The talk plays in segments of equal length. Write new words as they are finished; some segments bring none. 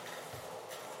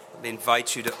I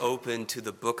invite you to open to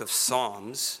the book of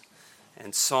Psalms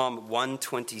and Psalm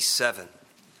 127.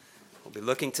 We'll be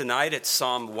looking tonight at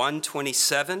Psalm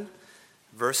 127,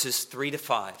 verses 3 to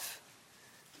 5.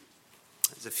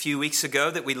 It was a few weeks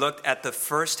ago that we looked at the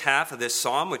first half of this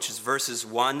psalm, which is verses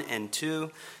 1 and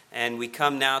 2, and we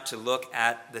come now to look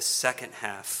at the second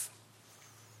half.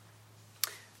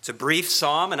 It's a brief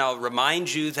psalm, and I'll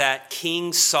remind you that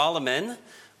King Solomon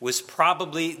was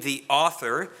probably the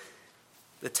author.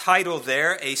 The title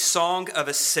there, A Song of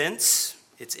Ascents,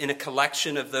 it's in a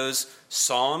collection of those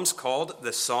psalms called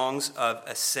the Songs of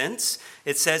Ascents.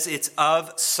 It says it's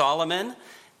of Solomon,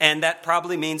 and that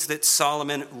probably means that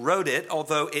Solomon wrote it,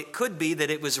 although it could be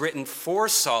that it was written for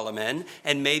Solomon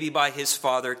and maybe by his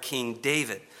father, King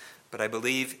David. But I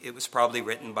believe it was probably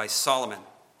written by Solomon.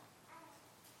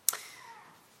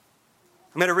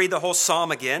 I'm going to read the whole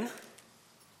psalm again.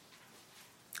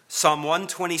 Psalm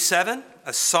 127,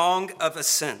 a song of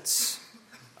ascents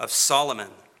of Solomon.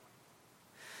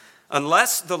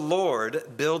 Unless the Lord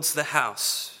builds the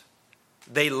house,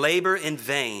 they labor in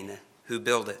vain who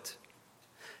build it.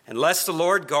 Unless the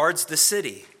Lord guards the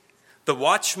city, the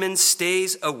watchman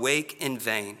stays awake in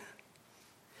vain.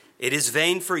 It is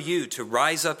vain for you to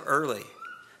rise up early,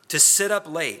 to sit up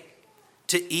late,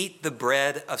 to eat the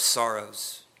bread of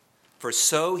sorrows, for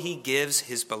so he gives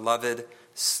his beloved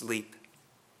sleep.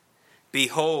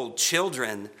 Behold,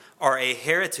 children are a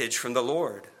heritage from the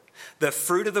Lord. The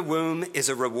fruit of the womb is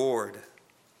a reward.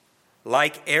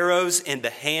 Like arrows in the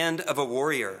hand of a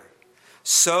warrior,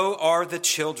 so are the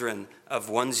children of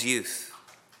one's youth.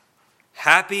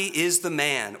 Happy is the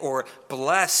man, or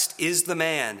blessed is the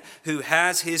man, who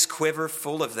has his quiver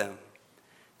full of them.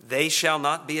 They shall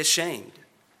not be ashamed,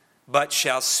 but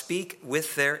shall speak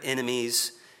with their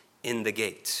enemies in the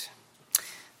gate.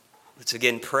 Let's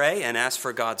again pray and ask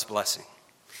for God's blessing.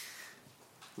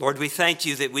 Lord, we thank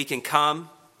you that we can come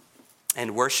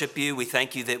and worship you. We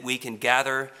thank you that we can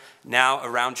gather now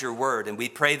around your word, and we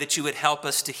pray that you would help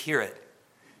us to hear it,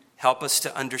 help us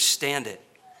to understand it.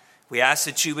 We ask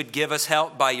that you would give us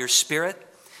help by your Spirit,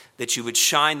 that you would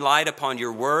shine light upon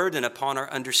your word and upon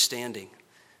our understanding,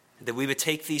 and that we would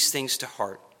take these things to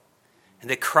heart,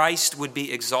 and that Christ would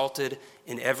be exalted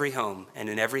in every home and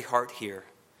in every heart here.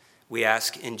 We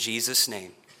ask in Jesus'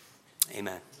 name,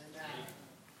 amen.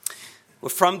 Well,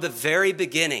 from the very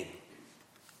beginning,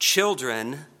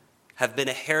 children have been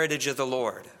a heritage of the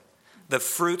Lord, the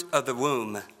fruit of the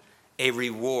womb, a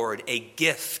reward, a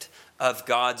gift of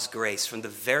God's grace from the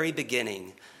very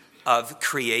beginning of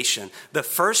creation. The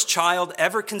first child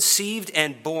ever conceived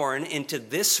and born into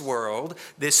this world,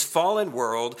 this fallen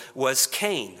world, was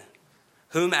Cain,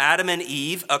 whom Adam and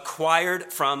Eve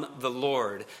acquired from the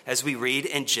Lord, as we read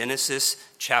in Genesis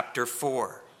chapter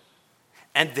 4.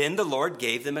 And then the Lord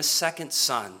gave them a second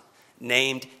son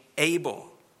named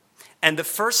Abel. And the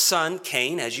first son,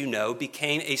 Cain, as you know,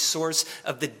 became a source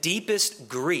of the deepest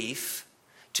grief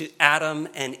to Adam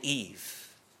and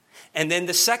Eve. And then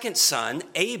the second son,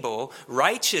 Abel,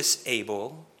 righteous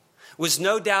Abel, was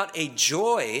no doubt a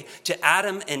joy to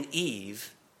Adam and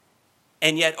Eve,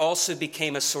 and yet also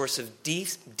became a source of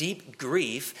deep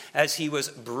grief as he was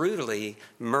brutally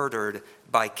murdered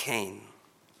by Cain.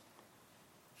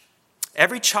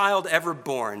 Every child ever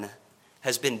born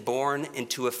has been born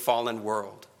into a fallen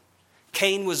world.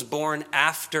 Cain was born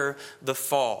after the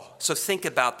fall. So think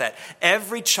about that.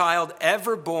 Every child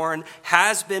ever born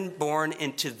has been born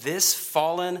into this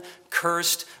fallen,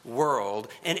 cursed world.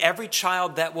 And every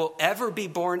child that will ever be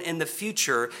born in the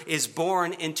future is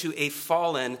born into a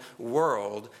fallen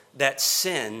world that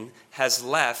sin has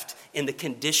left in the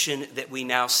condition that we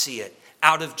now see it,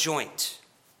 out of joint.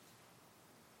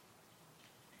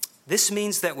 This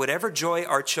means that whatever joy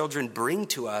our children bring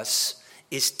to us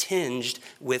is tinged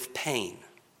with pain.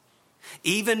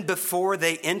 Even before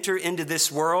they enter into this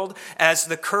world, as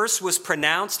the curse was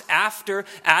pronounced after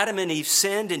Adam and Eve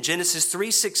sinned, in Genesis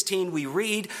 3:16 we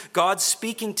read God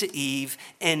speaking to Eve,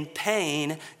 "In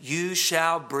pain you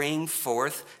shall bring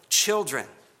forth children."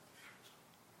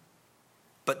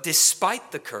 But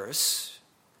despite the curse,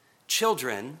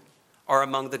 children are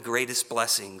among the greatest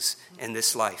blessings in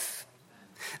this life.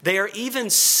 They are even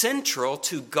central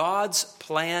to God's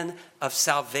plan of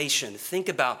salvation. Think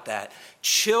about that.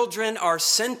 Children are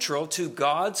central to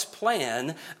God's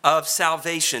plan of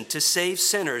salvation, to save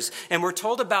sinners. And we're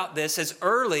told about this as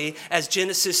early as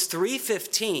Genesis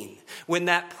 3:15, when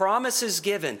that promise is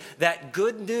given, that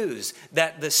good news,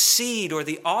 that the seed or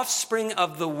the offspring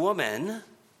of the woman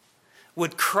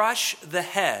would crush the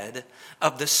head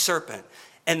of the serpent.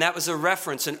 And that was a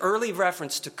reference, an early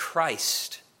reference to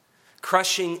Christ.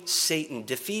 crushing Satan,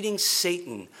 defeating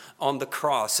Satan on the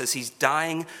cross as he's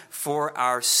dying for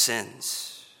our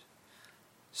sins.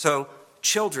 So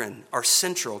children are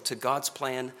central to God's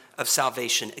plan of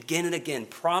salvation. Again and again,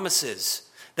 promises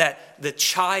that the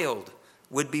child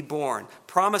would be born,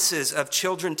 promises of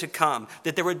children to come,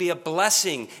 that there would be a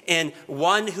blessing in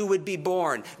one who would be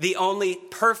born, the only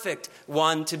perfect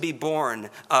one to be born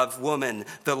of woman,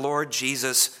 the Lord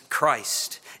Jesus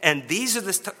Christ. And these are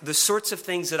the sorts of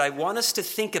things that I want us to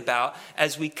think about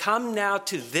as we come now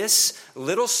to this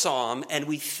little psalm and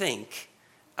we think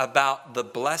about the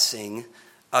blessing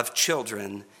of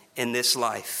children in this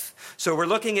life. So we're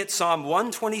looking at Psalm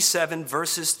 127,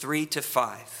 verses 3 to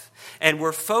 5. And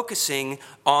we're focusing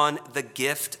on the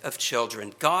gift of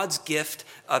children, God's gift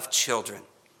of children.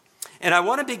 And I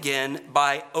want to begin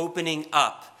by opening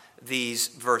up these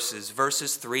verses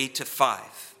 3 to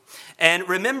 5. And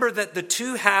remember that the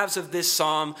two halves of this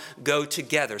psalm go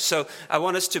together. So I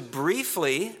want us to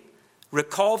briefly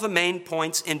recall the main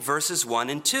points in verses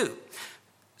 1 and 2.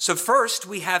 So first,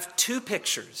 we have two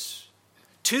pictures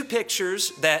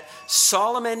that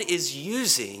Solomon is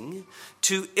using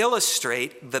to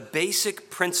illustrate the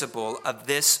basic principle of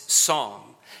this psalm.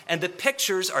 And the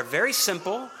pictures are very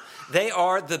simple. They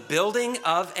are the building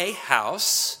of a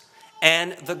house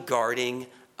and the guarding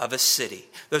of a city.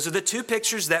 Those are the two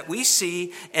pictures that we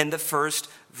see in the first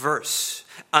verse.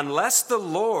 Unless the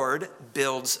Lord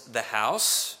builds the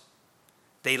house,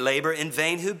 they labor in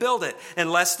vain who build it.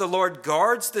 Unless the Lord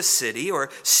guards the city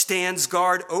or stands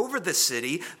guard over the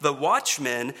city, the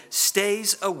watchman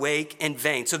stays awake in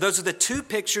vain. So those are the two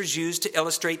pictures used to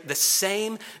illustrate the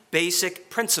same basic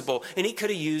principle. And he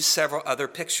could have used several other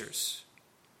pictures.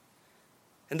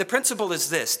 And the principle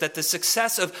is this, that the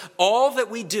success of all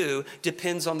that we do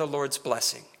depends on the Lord's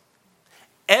blessing.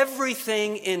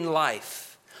 Everything in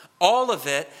life, all of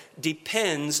it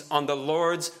depends on the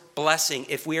Lord's blessing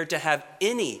if we are to have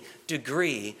any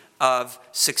degree of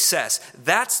success.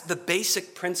 That's the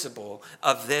basic principle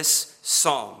of this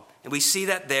psalm. And we see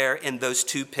that there in those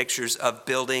two pictures of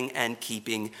building and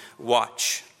keeping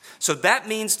watch. So that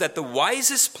means that the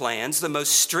wisest plans, the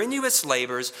most strenuous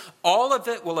labors, all of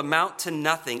it will amount to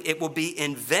nothing. It will be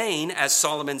in vain, as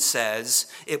Solomon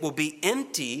says. It will be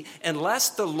empty unless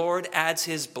the Lord adds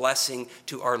his blessing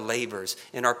to our labors,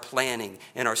 in our planning,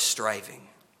 and our striving.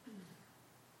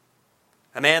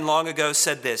 A man long ago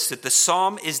said this, that the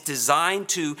psalm is designed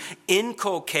to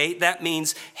inculcate, that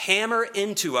means hammer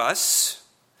into us,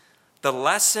 the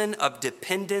lesson of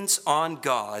dependence on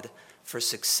God for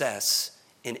success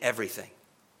in everything.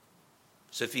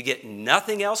 So if you get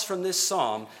nothing else from this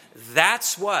psalm,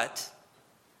 that's what,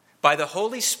 by the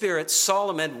Holy Spirit,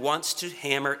 Solomon wants to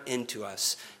hammer into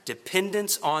us.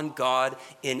 Dependence on God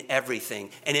in everything.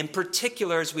 And in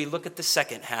particular, as we look at the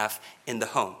second half, in the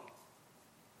home.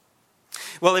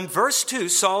 Well, in verse 2,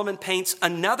 Solomon paints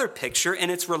another picture, and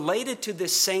it's related to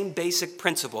this same basic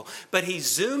principle. But he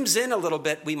zooms in a little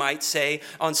bit, we might say,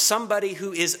 on somebody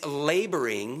who is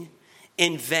laboring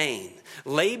in vain,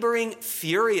 laboring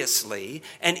furiously,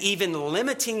 and even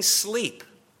limiting sleep.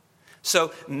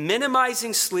 So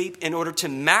minimizing sleep in order to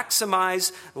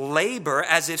maximize labor,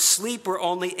 as if sleep were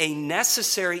only a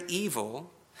necessary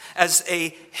evil, as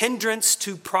a hindrance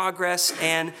to progress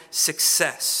and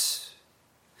success.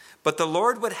 But the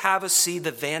Lord would have us see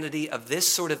the vanity of this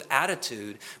sort of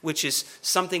attitude, which is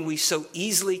something we so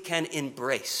easily can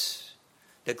embrace.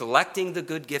 Neglecting the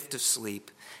good gift of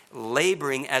sleep,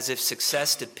 laboring as if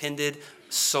success depended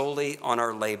solely on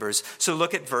our labors. So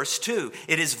look at verse 2.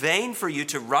 It is vain for you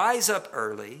to rise up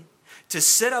early, to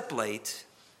sit up late,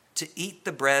 to eat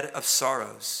the bread of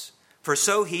sorrows. For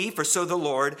so the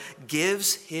Lord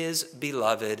gives his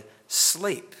beloved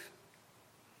sleep.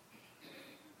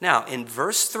 Now, in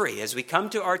verse 3, as we come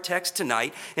to our text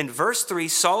tonight, in verse 3,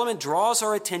 Solomon draws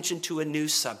our attention to a new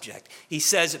subject. He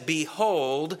says,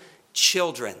 behold,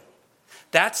 children.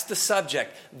 That's the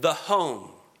subject, the home.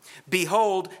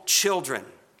 Behold, children.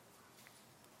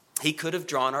 He could have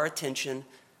drawn our attention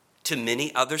to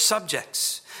many other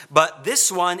subjects, but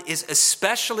this one is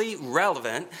especially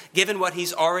relevant given what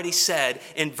he's already said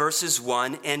in verses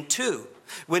 1 and 2.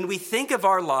 When we think of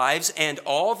our lives and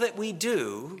all that we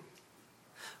do,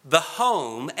 the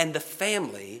home and the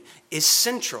family is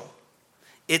central.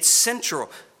 It's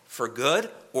central for good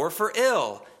or for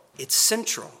ill. It's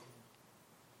central.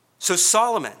 So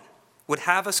Solomon would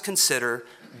have us consider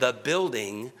the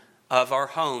building of our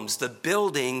homes, the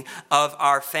building of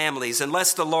our families.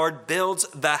 Unless the Lord builds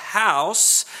the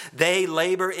house, they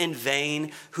labor in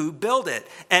vain who build it.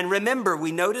 And remember,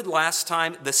 we noted last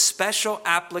time the special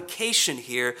application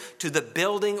here to the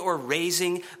building or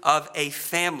raising of a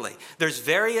family. There's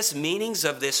various meanings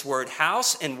of this word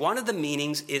house, and one of the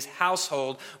meanings is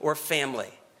household or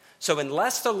family. So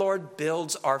unless the Lord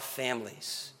builds our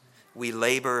families, we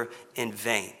labor in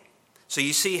vain. So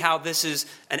you see how this is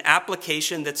an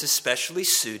application that's especially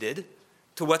suited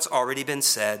to what's already been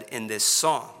said in this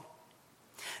psalm.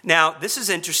 Now, this is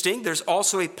interesting. There's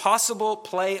also a possible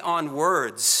play on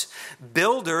words.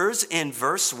 Builders in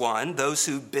verse 1, those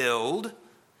who build,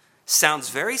 sounds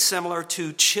very similar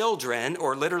to children,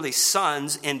 or literally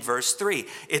sons, in verse 3.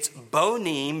 It's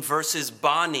bonim versus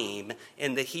banim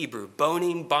in the Hebrew.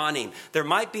 Bonim, banim. There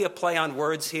might be a play on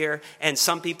words here, and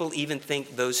some people even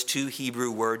think those two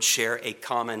Hebrew words share a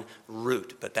common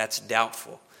root, but that's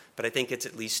doubtful. But I think it's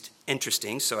at least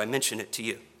interesting, so I mention it to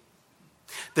you.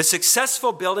 The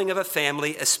successful building of a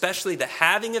family, especially the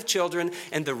having of children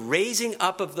and the raising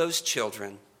up of those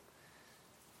children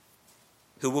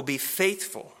who will be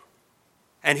faithful,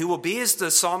 and who will be, as the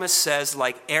psalmist says,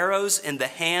 like arrows in the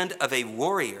hand of a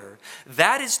warrior,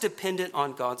 that is dependent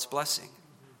on God's blessing.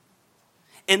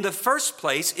 In the first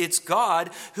place, it's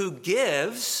God who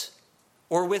gives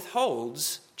or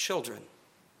withholds children.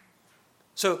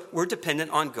 So we're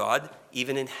dependent on God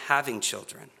even in having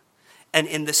children. And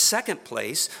in the second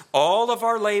place, all of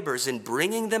our labors in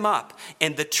bringing them up,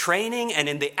 in the training and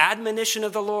in the admonition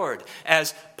of the Lord,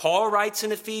 as Paul writes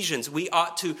in Ephesians, we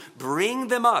ought to bring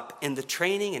them up in the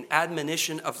training and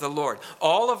admonition of the Lord.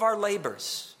 All of our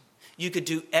labors, you could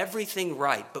do everything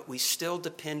right, but we still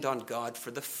depend on God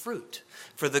for the fruit,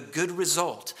 for the good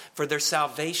result, for their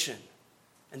salvation,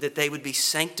 and that they would be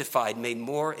sanctified, made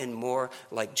more and more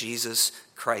like Jesus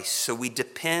Christ. So we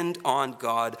depend on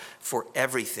God for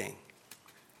everything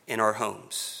in our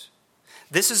homes.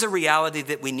 This is a reality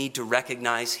that we need to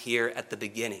recognize here at the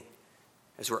beginning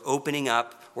as we're opening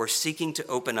up or seeking to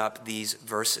open up these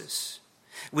verses.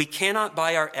 We cannot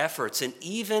by our efforts and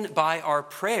even by our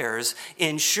prayers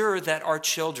ensure that our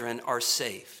children are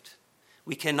saved.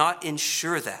 We cannot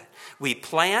ensure that. We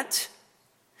plant,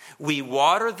 we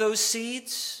water those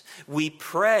seeds, we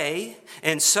pray,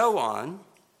 and so on.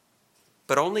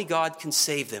 But only God can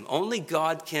save them. Only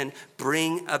God can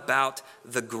bring about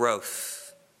the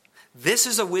growth. This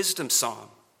is a wisdom psalm.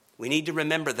 We need to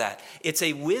remember that. It's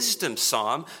a wisdom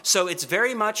psalm, so it's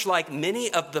very much like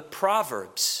many of the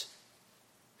Proverbs,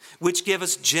 which give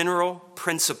us general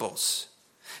principles,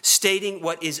 stating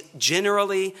what is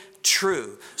generally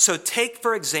true. So take,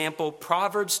 for example,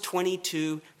 Proverbs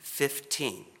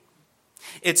 22:15.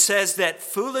 It says that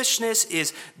foolishness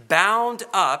is bound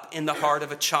up in the heart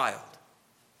of a child.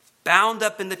 Bound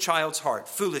up in the child's heart,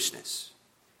 foolishness.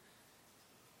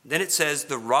 Then it says,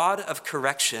 the rod of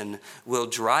correction will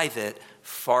drive it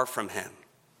far from him.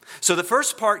 So the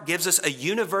first part gives us a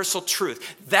universal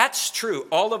truth. That's true.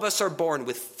 All of us are born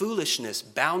with foolishness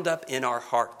bound up in our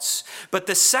hearts. But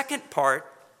the second part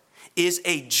is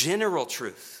a general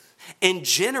truth. In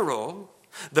general,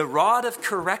 the rod of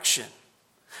correction,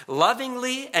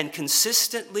 lovingly and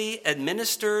consistently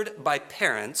administered by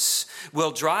parents,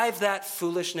 will drive that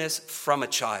foolishness from a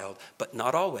child, but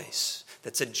not always.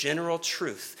 That's a general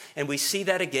truth. And we see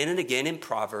that again and again in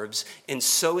Proverbs, and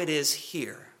so it is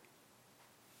here.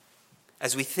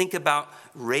 As we think about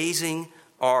raising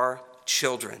our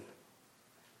children,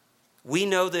 we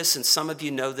know this, and some of you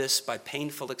know this by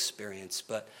painful experience,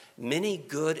 but many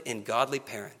good and godly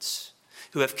parents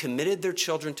who have committed their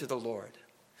children to the Lord,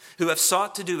 who have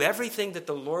sought to do everything that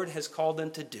the Lord has called them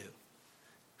to do,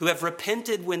 who have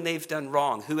repented when they've done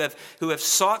wrong, who have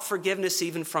sought forgiveness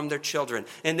even from their children,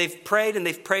 and they've prayed and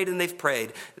they've prayed and they've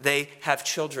prayed, they have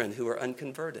children who are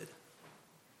unconverted.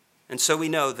 And so we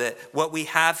know that what we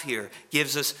have here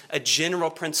gives us a general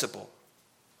principle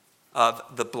of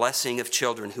the blessing of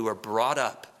children who are brought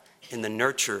up in the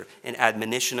nurture and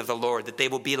admonition of the Lord, that they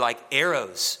will be like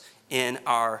arrows in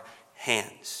our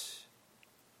hands.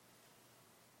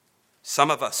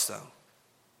 Some of us, though,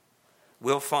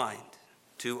 will find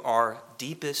to our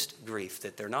deepest grief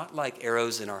that they're not like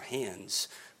arrows in our hands,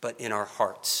 but in our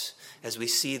hearts, as we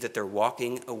see that they're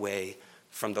walking away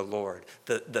from the Lord,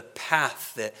 the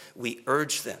path that we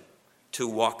urge them to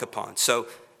walk upon. So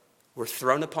we're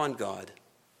thrown upon God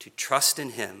to trust in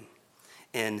him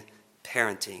in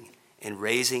parenting and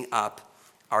raising up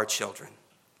our children.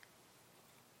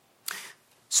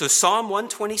 So Psalm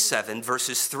 127,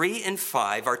 verses 3 and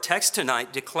 5, our text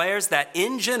tonight declares that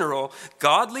in general,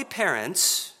 godly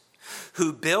parents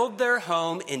who build their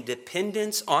home in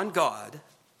dependence on God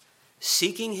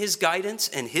seeking his guidance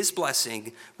and his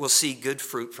blessing will see good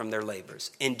fruit from their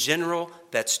labors. In general,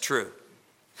 that's true.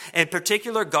 In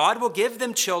particular, God will give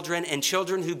them children, and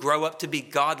children who grow up to be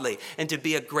godly and to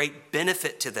be a great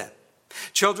benefit to them.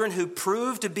 Children who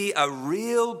prove to be a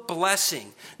real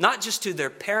blessing, not just to their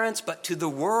parents, but to the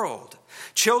world.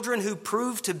 Children who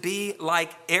prove to be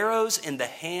like arrows in the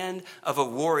hand of a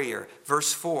warrior,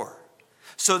 verse 4,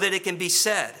 so that it can be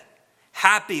said,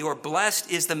 happy or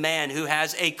blessed is the man who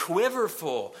has a quiver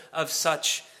full of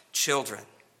such children.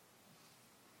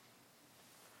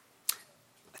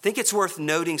 I think it's worth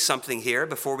noting something here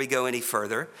before we go any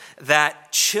further,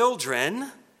 that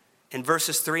children in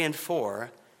verses 3 and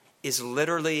 4 is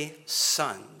literally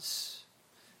sons.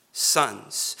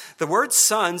 Sons. The word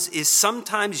sons is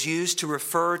sometimes used to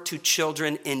refer to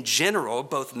children in general,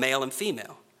 both male and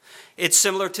female. It's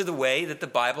similar to the way that the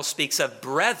Bible speaks of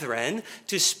brethren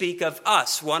to speak of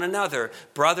us, one another,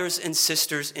 brothers and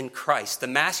sisters in Christ. The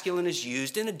masculine is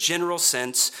used in a general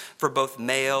sense for both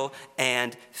male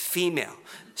and female.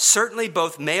 Certainly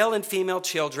both male and female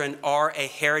children are a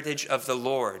heritage of the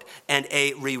Lord and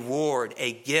a reward,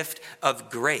 a gift of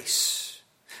grace.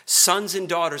 Sons and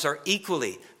daughters are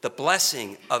equally the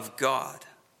blessing of God.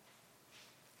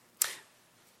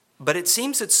 But it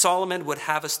seems that Solomon would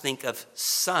have us think of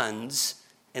sons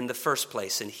in the first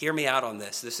place. And hear me out on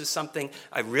this. This is something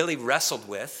I really wrestled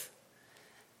with,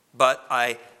 but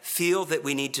I feel that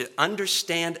we need to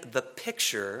understand the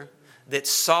picture that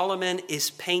Solomon is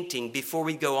painting before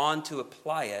we go on to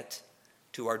apply it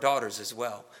to our daughters as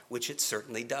well, which it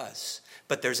certainly does.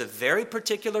 But there's a very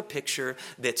particular picture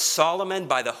that Solomon,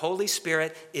 by the Holy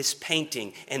Spirit, is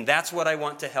painting. And that's what I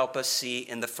want to help us see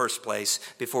in the first place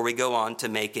before we go on to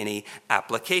make any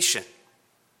application.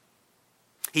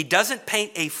 He doesn't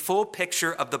paint a full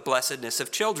picture of the blessedness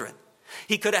of children.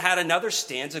 He could have had another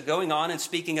stanza going on and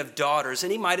speaking of daughters,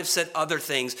 and he might have said other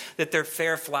things, that they're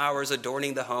fair flowers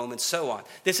adorning the home and so on.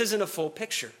 This isn't a full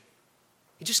picture.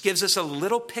 He just gives us a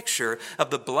little picture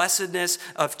of the blessedness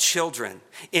of children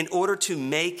in order to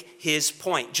make his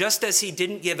point. Just as he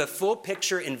didn't give a full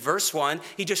picture in verse 1,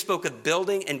 he just spoke of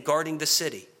building and guarding the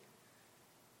city.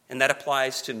 And that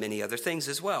applies to many other things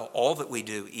as well, all that we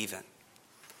do even.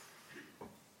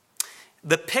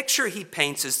 The picture he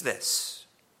paints is this: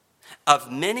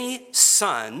 of many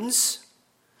sons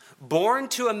born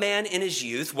to a man in his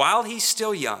youth while he's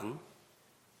still young,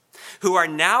 who are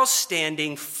now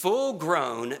standing full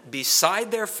grown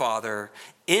beside their father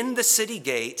in the city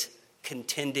gate,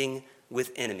 contending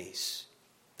with enemies.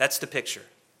 That's the picture.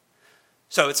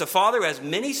 So it's a father who has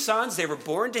many sons. They were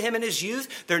born to him in his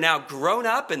youth. They're now grown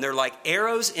up and they're like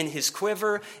arrows in his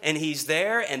quiver, and he's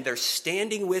there and they're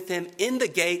standing with him in the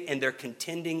gate and they're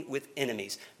contending with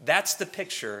enemies. That's the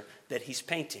picture that he's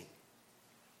painting.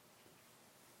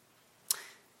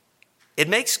 It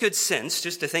makes good sense,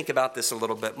 just to think about this a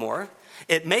little bit more,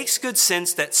 it makes good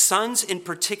sense that sons in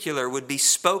particular would be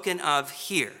spoken of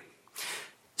here.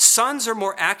 Sons are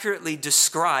more accurately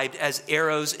described as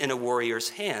arrows in a warrior's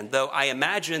hand, though I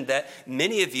imagine that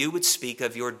many of you would speak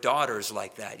of your daughters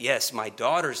like that. Yes, my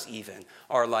daughters even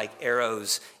are like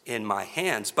arrows in my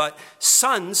hands, but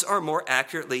sons are more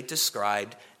accurately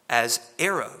described as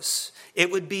arrows.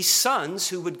 It would be sons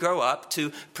who would grow up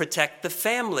to protect the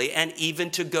family and even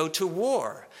to go to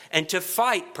war and to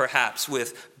fight perhaps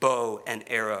with bow and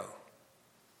arrow.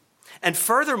 And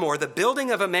furthermore, the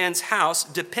building of a man's house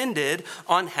depended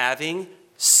on having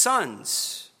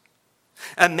sons.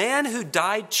 A man who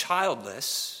died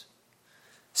childless,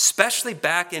 especially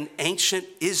back in ancient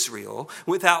Israel,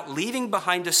 without leaving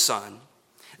behind a son,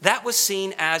 that was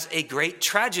seen as a great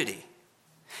tragedy.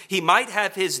 He might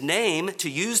have his name, to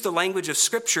use the language of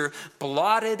Scripture,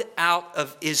 blotted out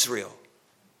of Israel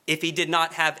if he did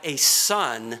not have a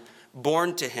son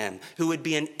born to him who would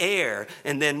be an heir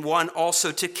and then one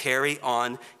also to carry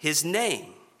on his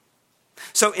name.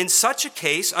 So in such a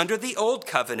case, under the Old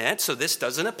Covenant, so this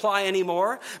doesn't apply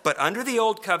anymore, but under the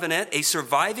Old Covenant, a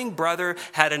surviving brother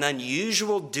had an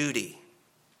unusual duty,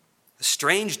 a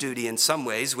strange duty in some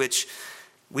ways, which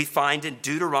we find in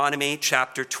Deuteronomy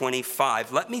chapter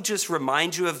 25. Let me just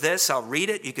remind you of this. I'll read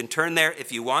it. You can turn there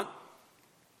if you want.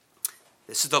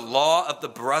 This is the law of the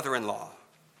brother-in-law.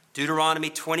 Deuteronomy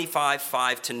 25,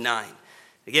 5-9.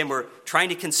 Again, we're trying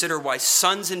to consider why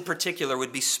sons in particular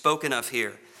would be spoken of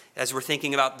here as we're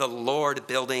thinking about the Lord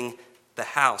building the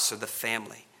house or the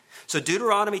family. So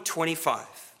Deuteronomy 25,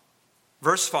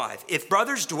 verse 5. If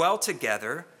brothers dwell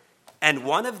together and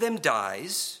one of them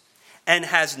dies and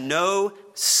has no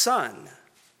son,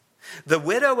 the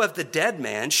widow of the dead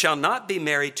man shall not be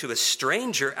married to a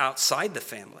stranger outside the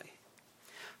family.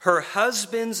 Her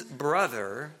husband's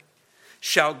brother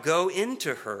shall go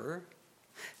into her,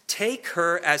 take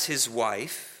her as his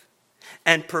wife,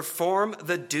 and perform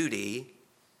the duty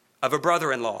of a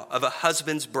brother-in-law, of a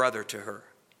husband's brother to her.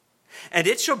 And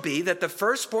it shall be that the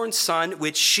firstborn son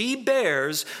which she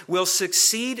bears will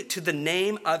succeed to the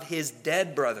name of his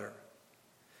dead brother,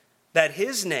 that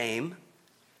his name,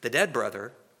 the dead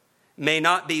brother, may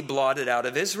not be blotted out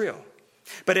of Israel.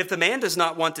 But if the man does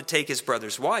not want to take his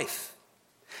brother's wife,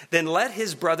 then let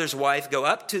his brother's wife go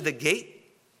up to the gate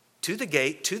to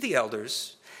the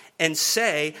elders, and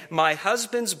say, my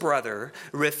husband's brother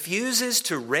refuses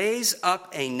to raise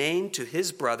up a name to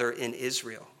his brother in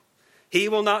Israel. He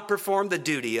will not perform the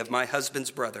duty of my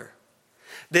husband's brother.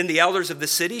 Then the elders of the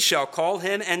city shall call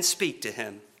him and speak to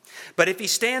him. But if he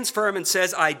stands firm and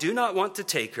says, I do not want to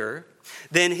take her,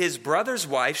 then his brother's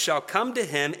wife shall come to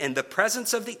him in the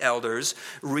presence of the elders,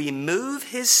 remove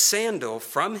his sandal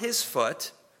from his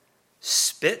foot,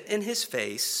 spit in his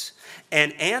face,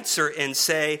 and answer and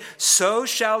say, so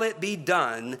shall it be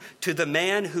done to the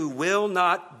man who will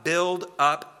not build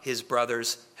up his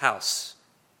brother's house.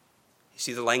 You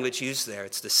see the language used there?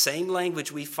 It's the same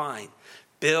language we find.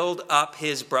 Build up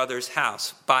his brother's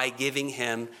house by giving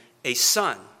him a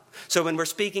son. So when we're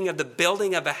speaking of the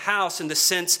building of a house in the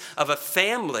sense of a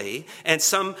family and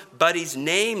somebody's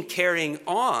name carrying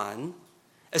on,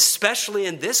 especially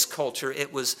in this culture,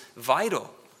 it was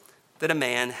vital that a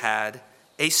man had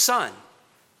a son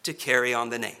to carry on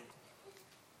the name.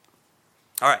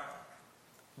 All right,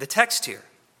 the text here,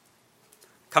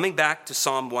 coming back to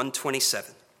Psalm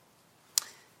 127,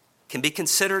 can be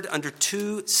considered under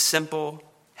two simple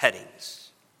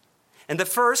headings. And the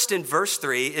first, in verse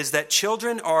 3, is that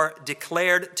children are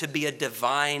declared to be a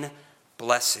divine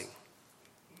blessing,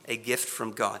 a gift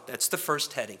from God. That's the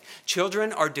first heading.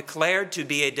 Children are declared to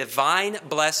be a divine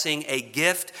blessing, a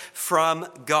gift from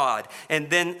God. And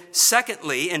then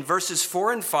secondly, in verses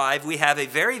 4 and 5, we have a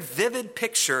very vivid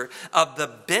picture of the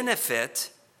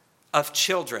benefit of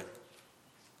children.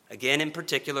 Again, in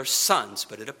particular, sons,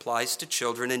 but it applies to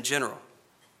children in general.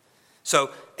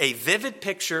 So a vivid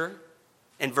picture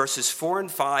in verses 4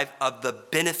 and 5 of the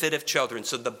benefit of children.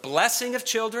 So the blessing of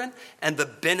children and the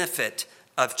benefit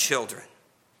of children.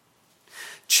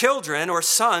 Children or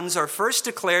sons are first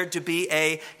declared to be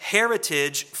a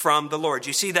heritage from the Lord.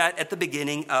 You see that at the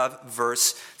beginning of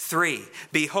verse 3.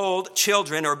 Behold,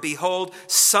 children, or behold,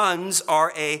 sons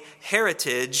are a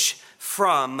heritage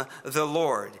from the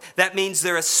Lord. That means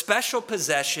they're a special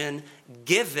possession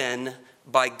given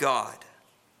by God.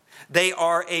 They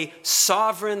are a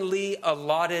sovereignly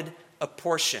allotted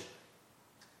portion.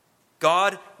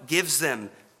 God gives them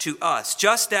to us,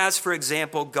 just as, for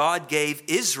example, God gave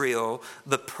Israel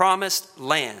the promised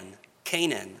land,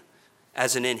 Canaan,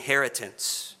 as an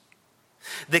inheritance.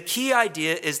 The key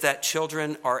idea is that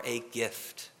children are a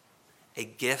gift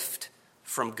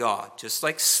from God. Just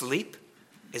like sleep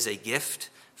is a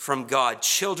gift from God,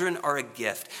 children are a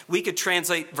gift. We could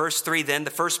translate verse 3 then,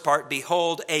 the first part,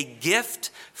 behold, a gift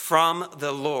from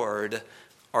the Lord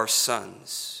are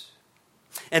sons.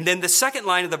 And then the second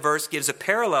line of the verse gives a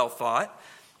parallel thought,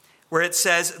 where it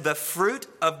says, the fruit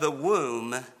of the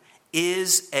womb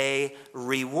is a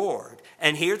reward.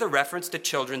 And here the reference to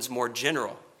children's more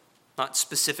general, not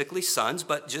specifically sons,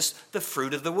 but just the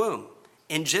fruit of the womb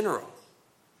in general.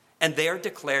 And they are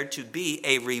declared to be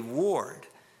a reward,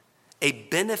 a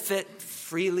benefit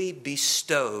freely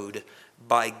bestowed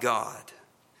by God.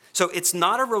 So it's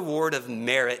not a reward of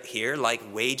merit here, like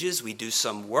wages. We do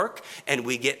some work and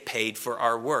we get paid for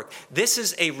our work. This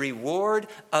is a reward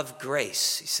of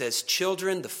grace. He says,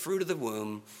 children, the fruit of the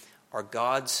womb, are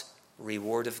God's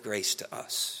reward of grace to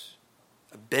us.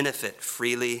 A benefit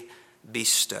freely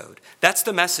bestowed. That's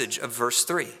the message of verse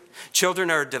 3.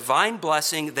 Children are a divine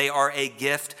blessing. They are a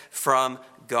gift from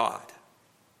God.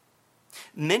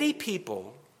 Many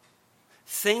people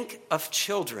think of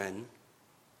children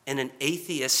in an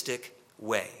atheistic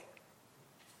way,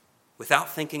 without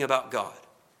thinking about God.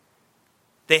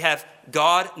 They have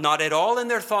God not at all in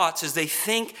their thoughts as they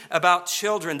think about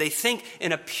children. They think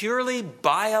in a purely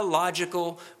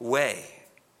biological way.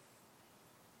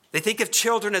 They think of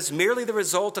children as merely the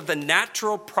result of the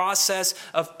natural process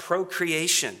of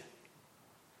procreation.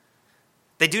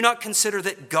 They do not consider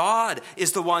that God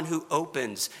is the one who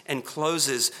opens and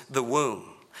closes the womb,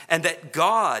 and that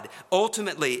God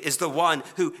ultimately is the one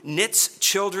who knits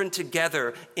children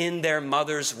together in their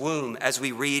mother's womb, as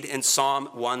we read in Psalm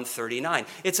 139.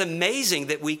 It's amazing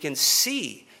that we can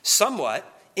see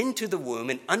somewhat into the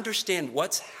womb and understand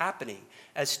what's happening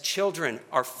as children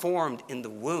are formed in the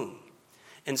womb.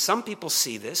 And some people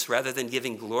see this rather than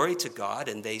giving glory to God,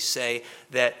 and they say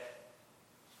that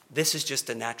This is just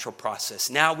a natural process.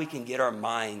 Now we can get our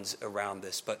minds around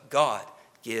this, but God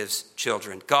gives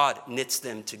children. God knits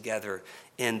them together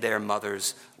in their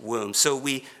mother's womb. So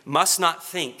we must not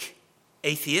think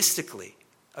atheistically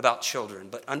about children,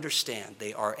 but understand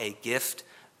they are a gift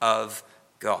of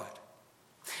God.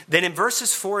 Then in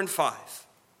verses 4 and 5,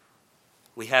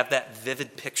 we have that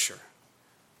vivid picture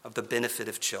of the benefit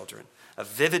of children, a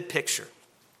vivid picture.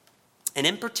 And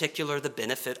in particular, the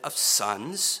benefit of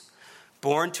sons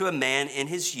born to a man in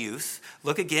his youth.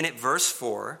 Look again at verse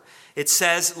 4. It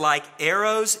says, like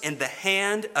arrows in the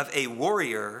hand of a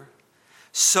warrior,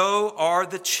 so are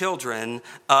the children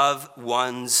of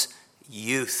one's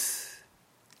youth,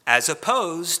 as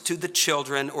opposed to the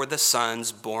children or the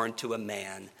sons born to a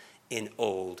man in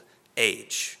old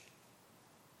age.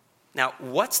 Now,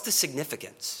 what's the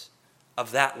significance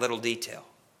of that little detail?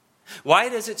 Why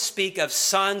does it speak of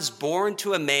sons born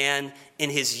to a man in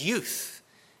his youth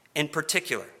in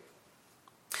particular?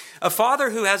 A father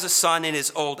who has a son in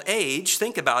his old age,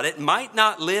 think about it, might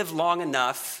not live long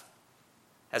enough,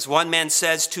 as one man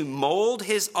says, to mold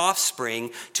his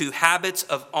offspring to habits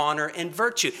of honor and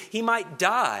virtue. He might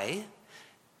die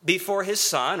before his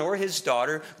son or his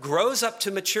daughter grows up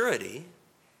to maturity,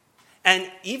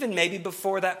 and even maybe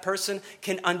before that person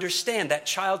can understand, that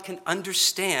child can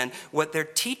understand what they're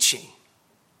teaching.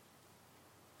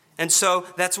 And so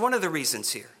that's one of the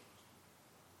reasons here.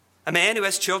 A man who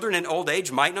has children in old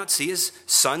age might not see his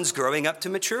sons growing up to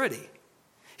maturity.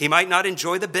 He might not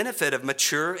enjoy the benefit of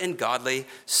mature and godly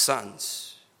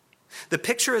sons. The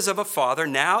picture is of a father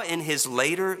now in his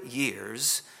later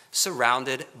years,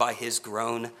 surrounded by his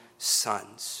grown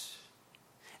sons.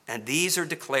 And these are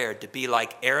declared to be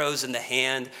like arrows in the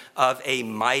hand of a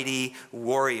mighty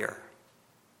warrior.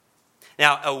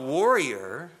 Now, a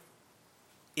warrior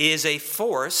is a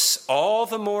force all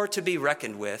the more to be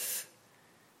reckoned with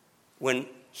when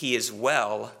he is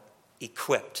well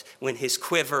equipped, when his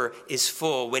quiver is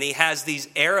full, when he has these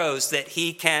arrows that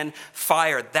he can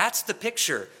fire. That's the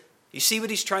picture. You see what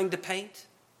he's trying to paint?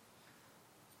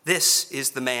 This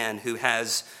is the man who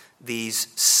has these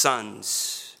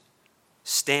sons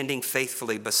standing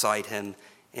faithfully beside him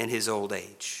in his old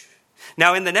age.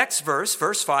 Now, in the next verse,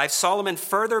 verse 5, Solomon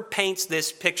further paints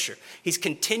this picture. He's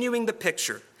continuing the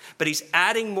picture, but he's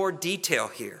adding more detail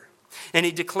here. And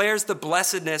he declares the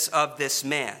blessedness of this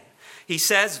man. He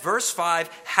says, verse 5,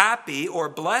 happy or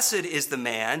blessed is the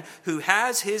man who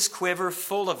has his quiver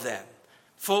full of them,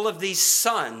 full of these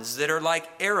sons that are like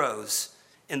arrows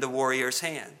in the warrior's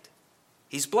hand.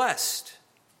 He's blessed.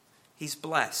 He's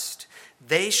blessed.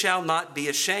 They shall not be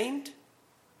ashamed,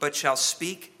 but shall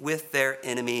speak with their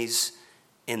enemies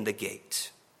in the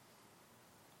gate.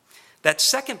 That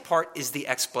second part is the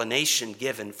explanation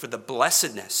given for the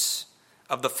blessedness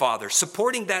of the father,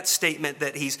 supporting that statement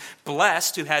that he's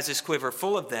blessed who has his quiver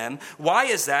full of them. Why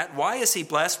is that? Why is he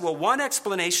blessed? Well, one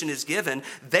explanation is given: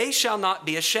 they shall not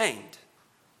be ashamed,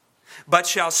 but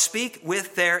shall speak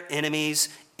with their enemies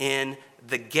in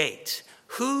the gate.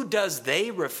 Who does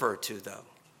they refer to, though?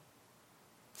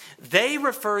 They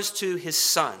refers to his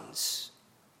sons,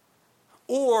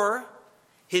 or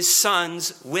his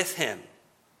sons with him,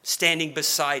 standing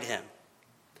beside him.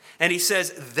 And he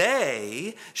says,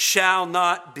 they shall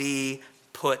not be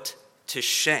put to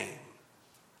shame,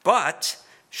 but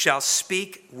shall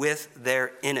speak with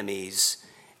their enemies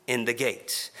in the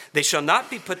gate. They shall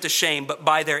not be put to shame, but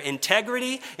by their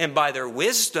integrity and by their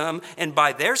wisdom and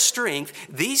by their strength,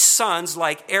 these sons,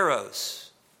 like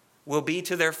arrows, will be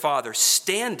to their father,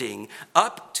 standing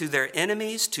up to their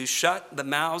enemies to shut the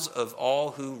mouths of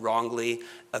all who wrongly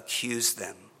accuse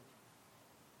them.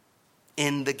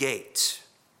 In the gate.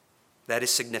 That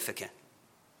is significant.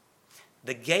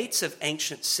 The gates of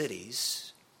ancient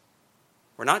cities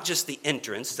were not just the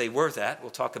entrance. They were that.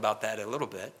 We'll talk about that in a little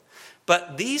bit.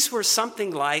 But these were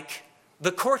something like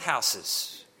the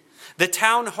courthouses, the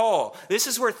town hall. This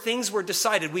is where things were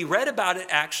decided. We read about it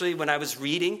actually when I was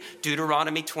reading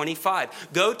Deuteronomy 25.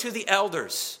 Go to the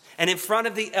elders, and in front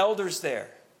of the elders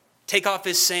there, take off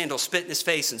his sandal, spit in his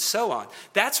face, and so on.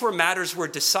 That's where matters were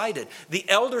decided. The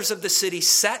elders of the city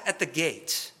sat at the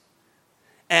gate,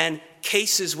 and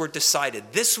cases were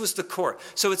decided. This was the court.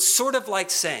 So it's sort of like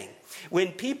saying,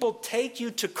 when people take you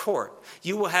to court,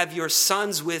 you will have your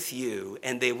sons with you,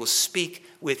 and they will speak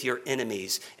with your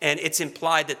enemies. And it's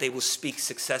implied that they will speak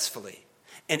successfully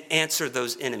and answer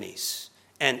those enemies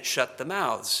and shut the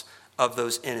mouths of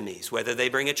those enemies, whether they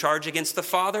bring a charge against the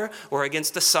father or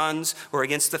against the sons or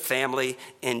against the family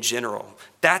in general.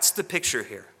 That's the picture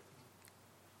here.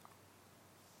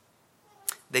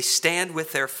 They stand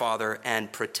with their father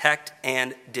and protect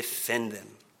and defend them.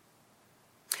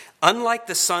 Unlike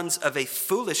the sons of a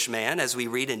foolish man, as we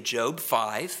read in Job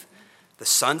 5, the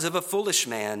sons of a foolish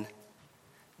man,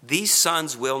 these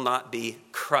sons will not be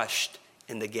crushed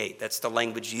in the gate. That's the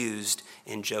language used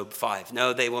in Job 5.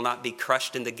 No, they will not be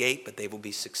crushed in the gate, but they will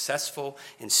be successful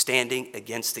in standing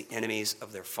against the enemies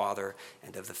of their father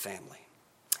and of the family.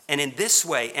 And in this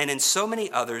way, and in so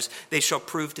many others, they shall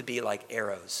prove to be like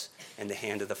arrows in the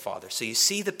hand of the Father. So you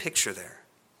see the picture there.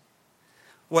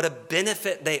 What a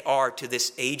benefit they are to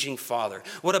this aging father.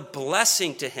 What a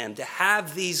blessing to him to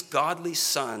have these godly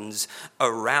sons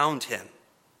around him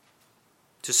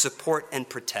to support and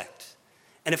protect.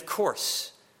 And of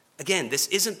course, again, this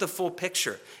isn't the full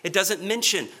picture. It doesn't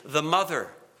mention the mother,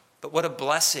 but what a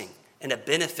blessing and a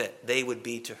benefit they would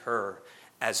be to her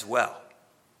as well.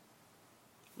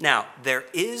 Now, there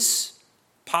is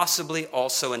possibly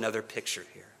also another picture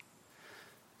here.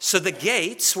 So the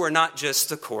gates were not just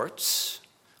the courts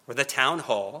or the town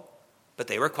hall, but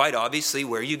they were quite obviously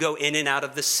where you go in and out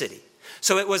of the city.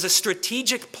 So it was a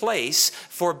strategic place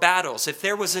for battles. If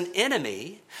there was an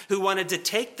enemy who wanted to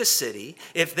take the city,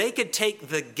 if they could take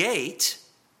the gate,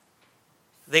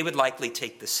 they would likely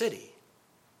take the city.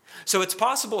 So it's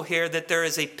possible here that there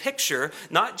is a picture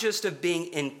not just of being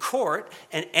in court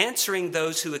and answering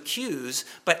those who accuse,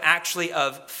 but actually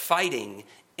of fighting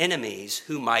enemies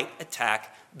who might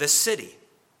attack the city.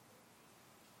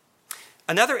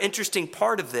 Another interesting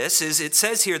part of this is it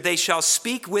says here, they shall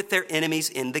speak with their enemies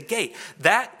in the gate.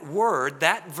 That word,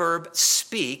 that verb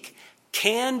speak,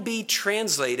 can be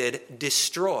translated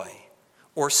destroy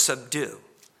or subdue.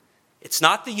 It's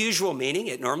not the usual meaning.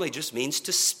 It normally just means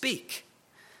to speak.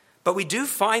 But we do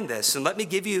find this, and let me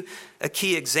give you a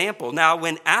key example. Now,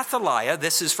 when Athaliah,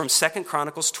 this is from 2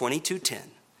 Chronicles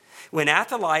 22:10, when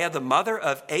Athaliah, the mother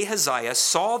of Ahaziah,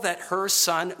 saw that her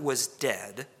son was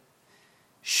dead,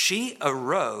 she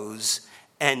arose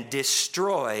and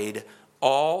destroyed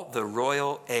all the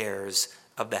royal heirs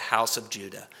of the house of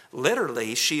Judah.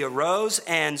 Literally, she arose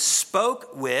and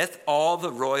spoke with all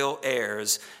the royal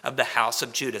heirs of the house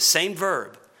of Judah. Same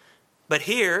verb. But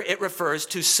here it refers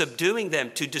to subduing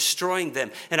them, to destroying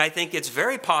them. And I think it's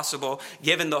very possible,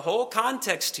 given the whole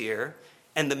context here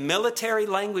and the military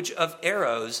language of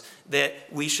arrows, that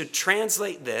we should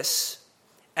translate this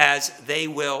as they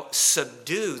will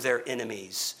subdue their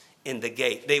enemies in the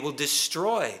gate. They will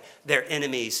destroy their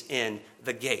enemies in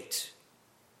the gate.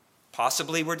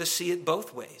 Possibly we're to see it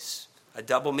both ways, a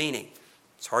double meaning.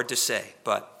 It's hard to say,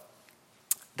 but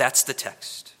that's the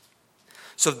text.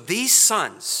 So these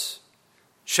sons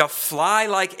shall fly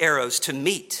like arrows to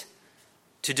meet,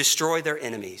 to destroy their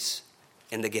enemies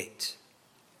in the gate.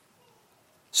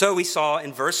 So we saw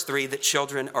in verse 3 that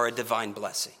children are a divine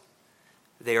blessing.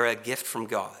 They are a gift from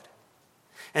God.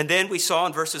 And then we saw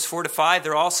in verses 4 to 5,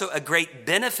 they're also a great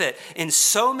benefit in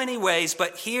so many ways.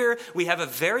 But here we have a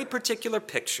very particular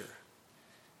picture.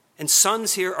 And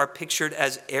sons here are pictured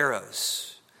as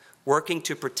arrows, working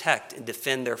to protect and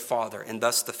defend their father and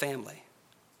thus the family.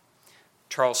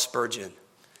 Charles Spurgeon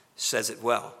says it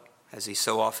well, as he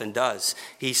so often does.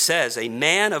 He says, a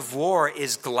man of war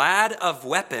is glad of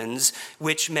weapons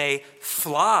which may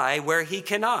fly where he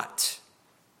cannot.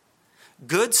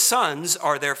 Good sons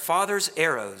are their father's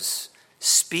arrows,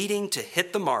 speeding to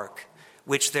hit the mark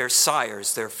which their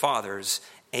sires, their fathers,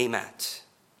 aim at.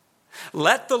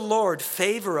 Let the Lord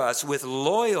favor us with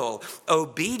loyal,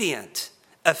 obedient,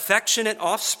 affectionate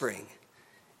offspring,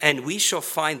 and we shall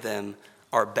find them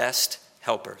our best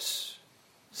helpers.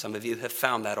 Some of you have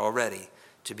found that already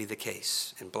to be the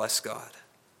case, and bless God.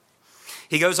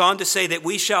 He goes on to say that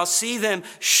we shall see them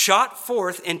shot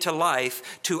forth into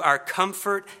life to our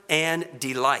comfort and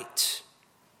delight,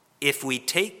 if we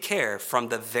take care from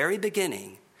the very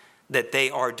beginning that they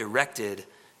are directed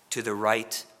to the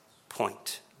right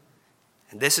point.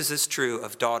 And this is as true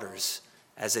of daughters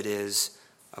as it is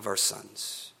of our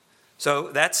sons. So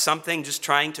that's something, just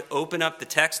trying to open up the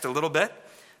text a little bit.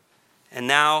 And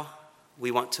now we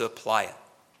want to apply it.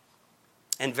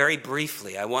 And very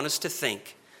briefly, I want us to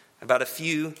think about a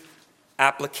few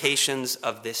applications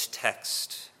of this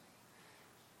text.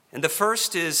 And the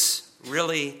first is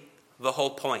really the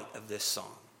whole point of this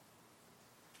psalm.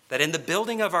 That in the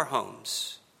building of our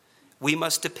homes, we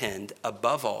must depend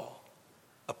above all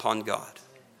upon God.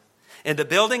 In the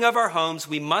building of our homes,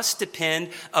 we must depend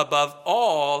above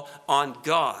all on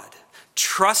God,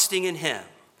 trusting in Him.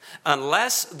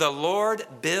 Unless the Lord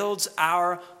builds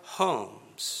our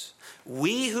homes,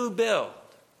 we who build,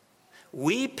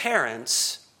 we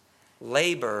parents,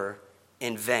 labor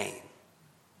in vain.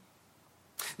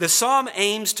 The psalm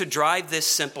aims to drive this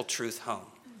simple truth home.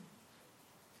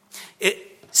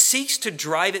 seeks to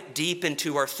drive it deep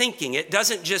into our thinking. It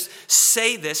doesn't just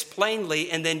say this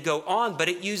plainly and then go on, but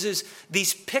it uses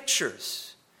these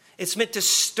pictures. It's meant to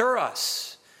stir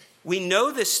us. We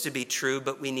know this to be true,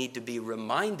 but we need to be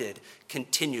reminded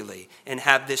continually and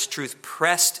have this truth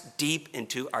pressed deep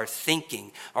into our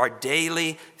thinking, our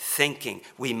daily thinking.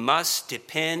 We must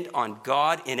depend on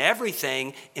God in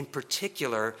everything, in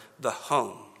particular the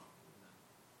home.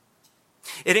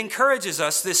 It encourages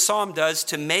us, this psalm does,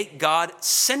 to make God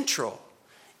central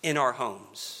in our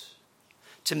homes,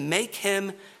 to make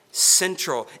him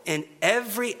central in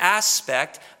every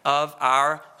aspect of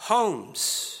our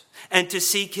homes, and to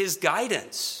seek his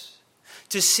guidance,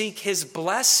 to seek his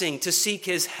blessing, to seek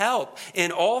his help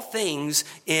in all things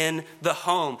in the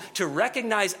home, to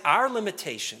recognize our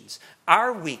limitations,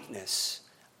 our weakness,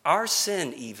 our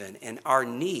sin even, and our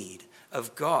need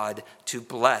of God to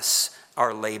bless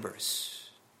our labors.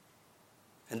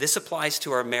 And this applies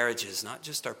to our marriages, not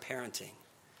just our parenting,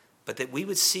 but that we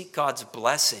would seek God's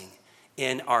blessing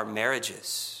in our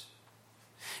marriages.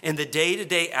 In the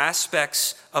day-to-day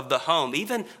aspects of the home,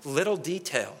 even little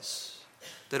details,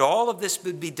 that all of this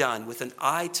would be done with an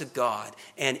eye to God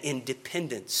and in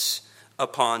dependence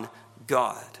upon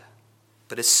God,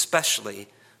 but especially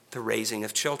the raising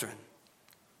of children.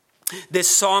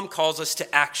 This psalm calls us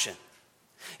to action.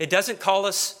 It doesn't call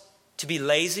us to be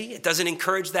lazy. It doesn't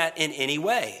encourage that in any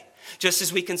way. Just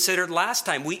as we considered last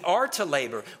time, we are to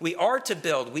labor, we are to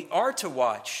build, we are to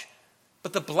watch,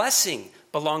 but the blessing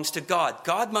belongs to God.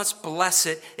 God must bless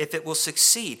it if it will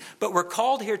succeed. But we're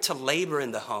called here to labor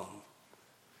in the home,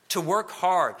 to work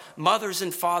hard. Mothers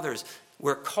and fathers,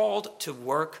 we're called to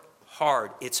work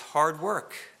hard. It's hard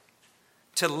work.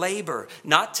 To labor,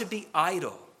 not to be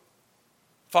idle.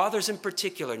 Fathers in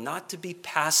particular, not to be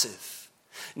passive.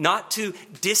 Not to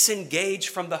disengage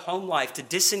from the home life, to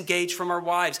disengage from our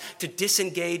wives, to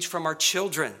disengage from our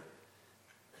children.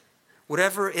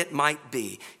 Whatever it might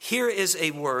be, here is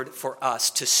a word for us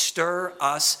to stir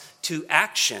us to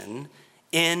action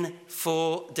in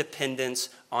full dependence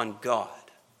on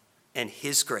God and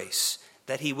his grace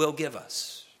that he will give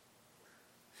us.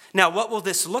 Now, what will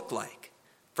this look like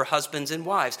for husbands and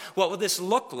wives? What will this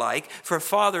look like for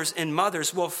fathers and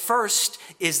mothers? Well, first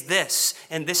is this,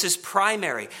 and this is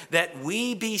primary, that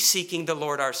we be seeking the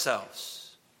Lord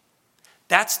ourselves.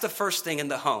 That's the first thing in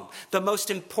the home, the most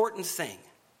important thing.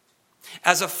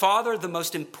 As a father, the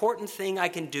most important thing I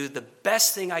can do, the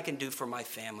best thing I can do for my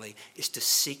family is to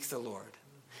seek the Lord,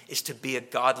 is to be a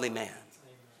godly man,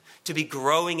 to be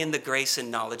growing in the grace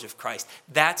and knowledge of Christ.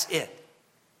 That's it.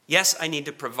 Yes, I need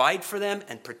to provide for them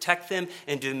and protect them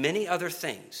and do many other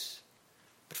things.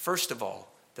 But first of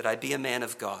all, that I be a man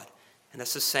of God. And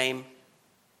that's the same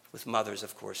with mothers,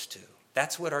 of course, too.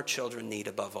 That's what our children need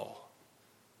above all.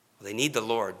 Well, they need the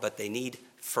Lord, but they need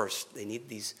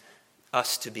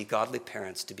us to be godly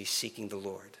parents, to be seeking the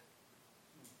Lord.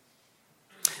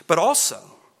 But also,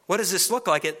 what does this look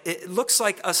like? It looks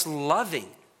like us loving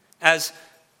as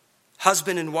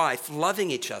husband and wife,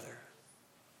 loving each other,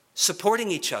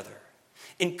 supporting each other,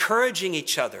 encouraging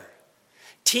each other,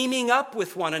 teaming up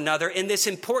with one another in this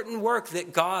important work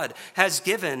that God has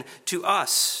given to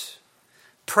us,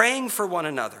 praying for one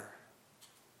another,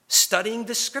 studying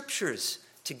the scriptures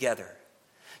together,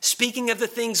 speaking of the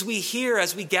things we hear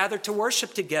as we gather to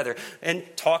worship together, and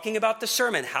talking about the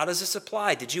sermon. How does this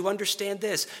apply? Did you understand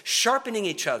this? Sharpening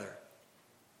each other.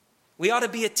 We ought to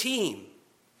be a team,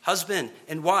 husband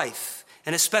and wife,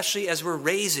 and especially as we're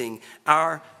raising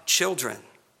our children.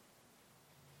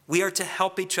 We are to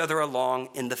help each other along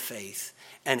in the faith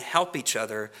and help each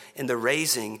other in the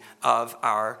raising of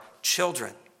our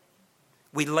children.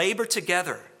 We labor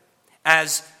together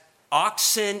as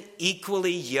oxen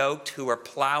equally yoked who are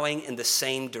plowing in the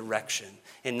same direction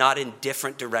and not in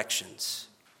different directions.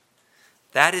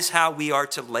 That is how we are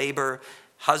to labor,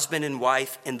 husband and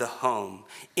wife, in the home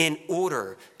in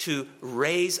order to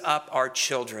raise up our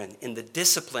children in the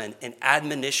discipline and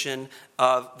admonition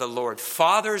of the Lord.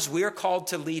 Fathers, we are called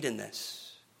to lead in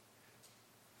this.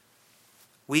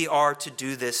 We are to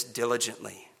do this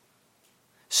diligently,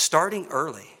 starting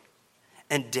early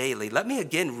and daily. Let me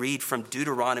again read from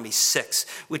Deuteronomy 6,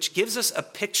 which gives us a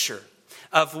picture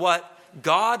of what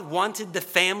God wanted the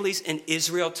families in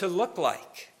Israel to look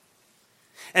like.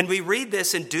 And we read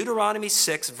this in Deuteronomy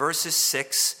 6, verses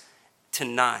 6 to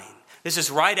 9. This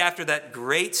is right after that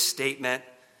great statement,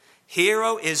 "Hear,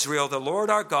 O Israel, the Lord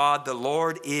our God, the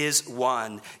Lord is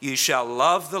one. You shall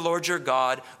love the Lord your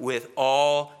God with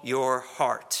all your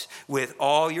heart, with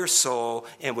all your soul,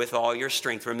 and with all your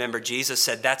strength." Remember, Jesus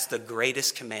said that's the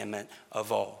greatest commandment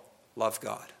of all. Love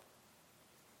God.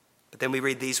 But then we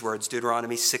read these words,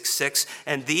 Deuteronomy 6:6,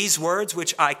 and these words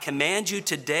which I command you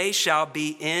today shall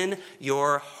be in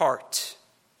your heart.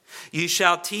 You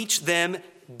shall teach them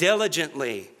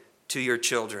diligently to your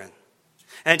children,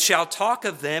 and shall talk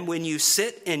of them when you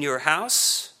sit in your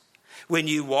house, when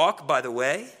you walk by the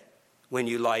way, when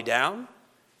you lie down,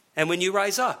 and when you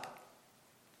rise up.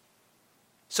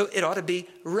 So it ought to be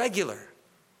regular,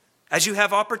 as you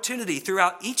have opportunity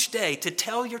throughout each day to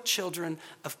tell your children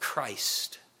of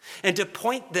Christ and to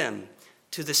point them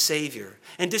to the Savior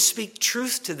and to speak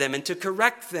truth to them and to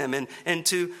correct them and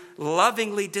to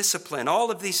lovingly discipline.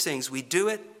 All of these things, we do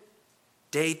it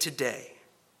day to day.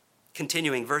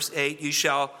 Continuing, verse 8, you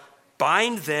shall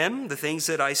bind them, the things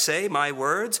that I say, my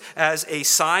words, as a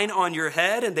sign on your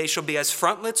head, and they shall be as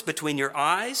frontlets between your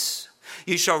eyes.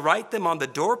 You shall write them on the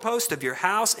doorpost of your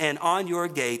house and on your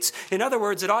gates. In other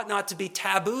words, it ought not to be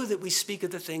taboo that we speak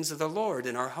of the things of the Lord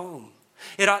in our home.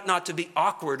 It ought not to be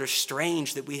awkward or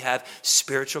strange that we have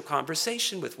spiritual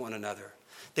conversation with one another,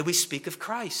 that we speak of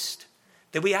Christ,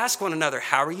 that we ask one another,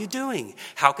 how are you doing?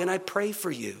 How can I pray for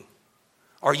you?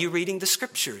 Are you reading the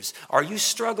scriptures? Are you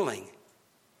struggling?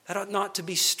 That ought not to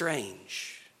be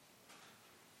strange.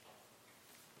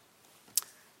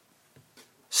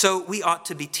 So we ought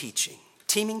to be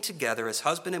teaming together as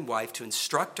husband and wife to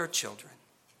instruct our children,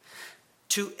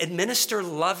 to administer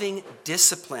loving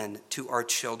discipline to our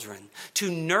children, to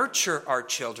nurture our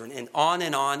children, and on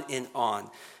and on and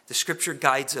on. The scripture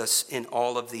guides us in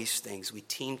all of these things. We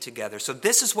team together. So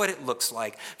this is what it looks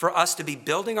like for us to be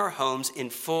building our homes in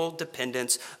full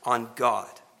dependence on God.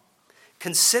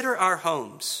 Consider our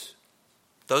homes.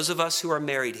 Those of us who are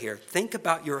married here, think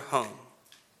about your home.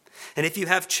 And if you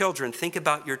have children, think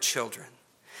about your children.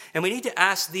 And we need to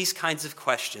ask these kinds of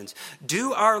questions.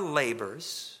 Do our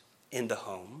labors in the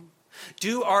home,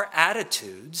 do our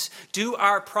attitudes, do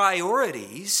our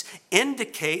priorities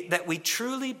indicate that we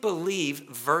truly believe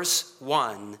verse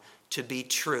 1 to be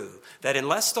true? That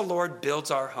unless the Lord builds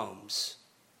our homes,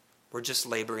 we're just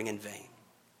laboring in vain.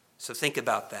 So think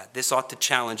about that. This ought to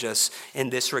challenge us in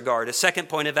this regard. A second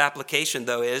point of application,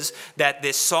 though, is that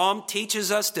this psalm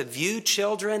teaches us to view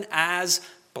children as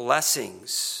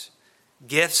blessings,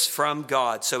 gifts from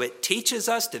God. So it teaches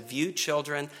us to view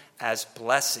children as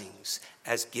blessings,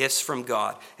 as gifts from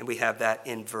God. And we have that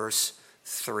in verse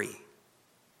 3.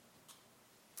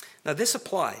 Now this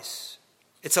applies.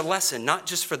 It's a lesson not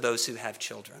just for those who have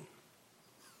children.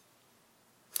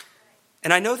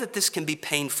 And I know that this can be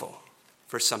painful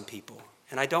for some people,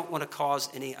 and I don't want to cause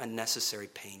any unnecessary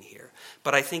pain here,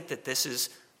 but I think that this is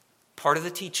part of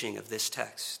the teaching of this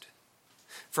text.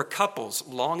 For couples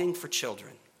longing for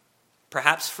children,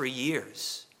 perhaps for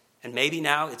years, and maybe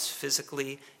now it's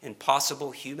physically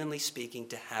impossible, humanly speaking,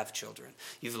 to have children.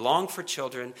 You've longed for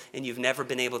children, and you've never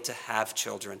been able to have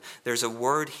children. There's a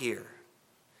word here,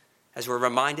 as we're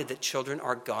reminded that children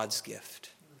are God's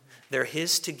gift. They're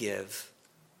His to give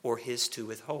or His to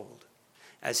withhold,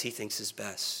 as He thinks is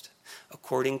best,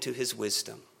 according to His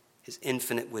wisdom, His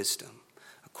infinite wisdom,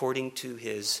 according to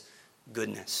His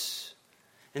goodness.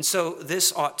 And so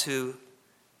this ought to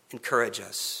encourage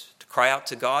us to cry out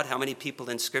to God. How many people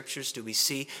in scriptures do we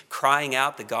see crying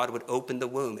out that God would open the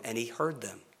womb? And He heard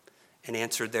them and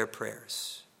answered their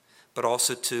prayers. But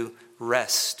also to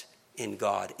rest in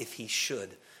God if He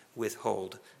should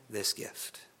withhold this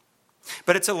gift.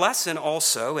 But it's a lesson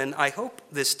also, and I hope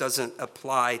this doesn't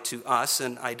apply to us,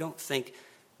 and I don't think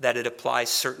that it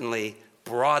applies certainly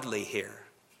broadly here.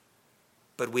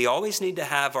 But we always need to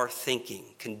have our thinking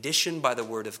conditioned by the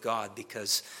Word of God,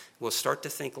 because we'll start to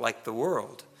think like the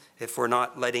world if we're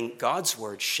not letting God's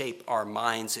Word shape our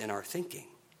minds and our thinking.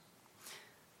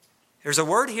 There's a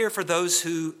word here for those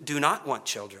who do not want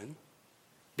children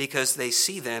because they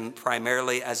see them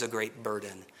primarily as a great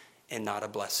burden and not a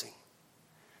blessing.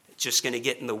 Just going to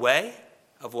get in the way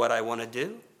of what I want to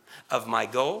do, of my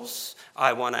goals.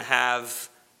 I want to have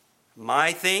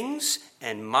my things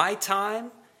and my time,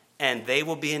 and they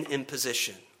will be an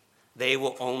imposition. They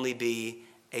will only be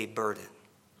a burden.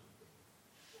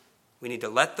 We need to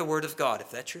let the Word of God, if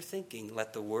that's your thinking,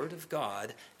 let the Word of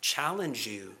God challenge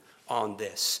you on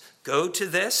this. Go to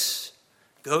this,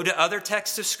 go to other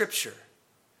texts of Scripture,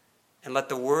 and let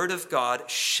the Word of God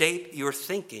shape your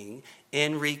thinking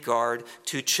in regard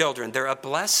to children. They're a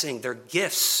blessing. They're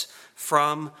gifts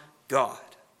from God.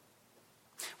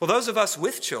 Well, those of us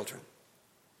with children,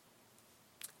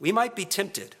 we might be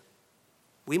tempted.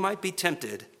 We might be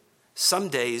tempted some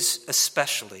days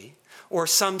especially, or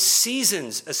some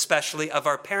seasons especially of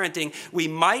our parenting. We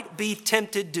might be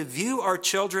tempted to view our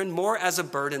children more as a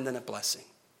burden than a blessing.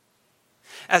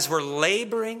 As we're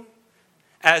laboring,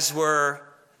 as we're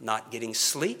not getting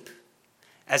sleep,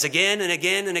 As again and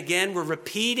again and again we're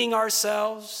repeating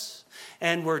ourselves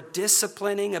and we're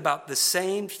disciplining about the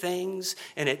same things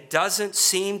and it doesn't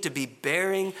seem to be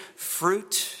bearing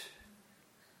fruit,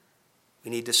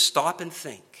 we need to stop and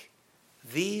think,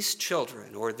 these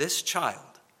children or this child,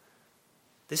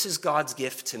 this is God's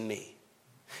gift to me.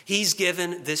 He's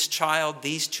given this child,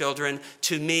 these children,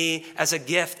 to me as a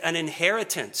gift, an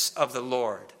inheritance of the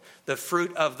Lord, the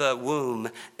fruit of the womb,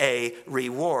 a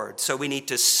reward. So we need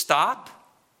to stop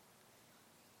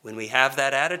when we have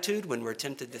that attitude, when we're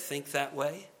tempted to think that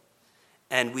way,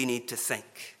 and we need to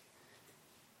think.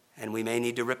 And we may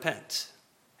need to repent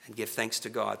and give thanks to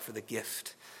God for the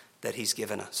gift that he's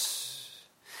given us.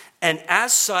 And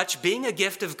as such, being a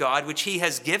gift of God, which he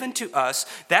has given to us,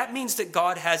 that means that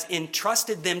God has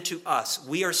entrusted them to us.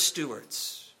 We are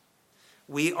stewards.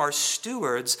 We are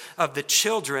stewards of the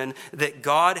children that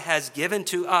God has given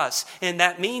to us. And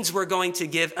that means we're going to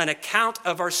give an account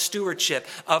of our stewardship,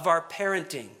 of our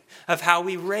parenting, of how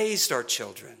we raised our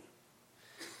children.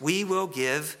 We will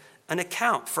give an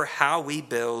account for how we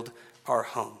build our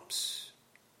homes.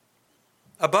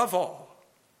 Above all,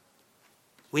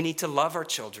 we need to love our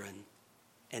children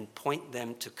and point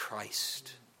them to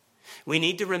Christ. We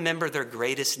need to remember their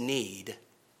greatest need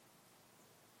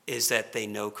is that they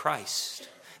know Christ,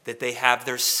 that they have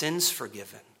their sins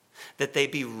forgiven, that they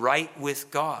be right with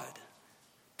God.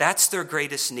 That's their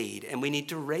greatest need, and we need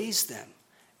to raise them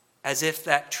as if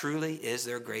that truly is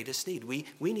their greatest need. We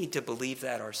need to believe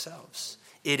that ourselves.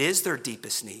 It is their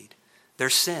deepest need, their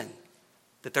sin,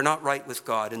 that they're not right with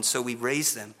God. And so we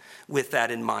raise them with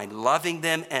that in mind, loving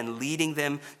them and leading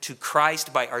them to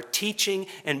Christ by our teaching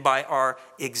and by our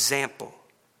example.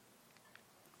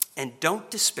 And don't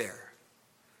despair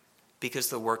because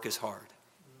the work is hard.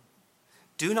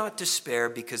 Do not despair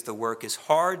because the work is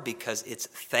hard, because it's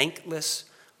thankless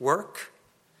work.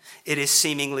 It is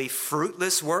seemingly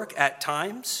fruitless work at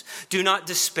times. Do not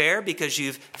despair because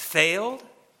you've failed.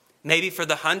 Maybe for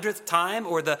the 100th time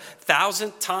or the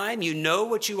 1,000th time, you know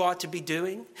what you ought to be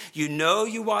doing. You know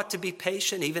you ought to be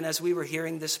patient, even as we were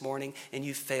hearing this morning, and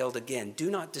you failed again. Do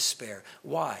not despair.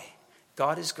 Why?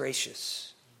 God is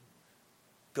gracious.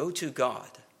 Go to God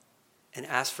and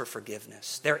ask for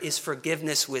forgiveness. There is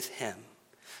forgiveness with him,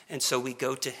 and so we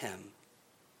go to him.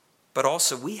 But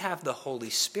also we have the Holy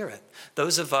Spirit,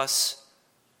 those of us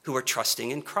who are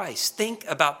trusting in Christ. Think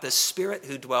about the Spirit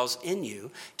who dwells in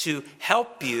you to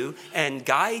help you and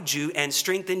guide you and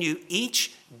strengthen you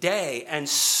each day, and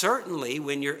certainly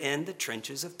when you're in the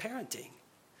trenches of parenting.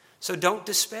 So don't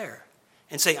despair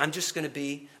and say, I'm just going to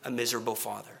be a miserable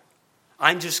father.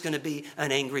 I'm just going to be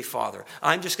an angry father.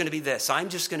 I'm just going to be this. I'm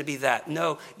just going to be that.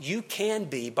 No, you can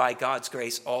be, by God's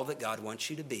grace, all that God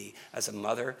wants you to be as a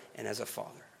mother and as a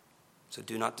father. So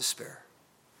do not despair.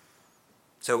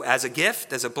 So as a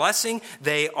gift, as a blessing,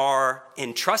 they are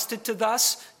entrusted to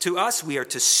us. We are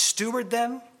to steward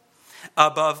them.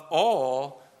 Above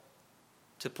all,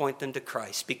 to point them to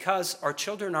Christ. Because our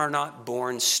children are not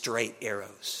born straight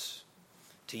arrows,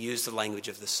 to use the language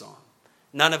of the psalm.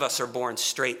 None of us are born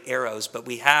straight arrows, but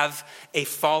we have a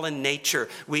fallen nature.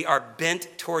 We are bent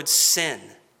towards sin.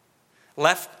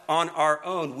 Left on our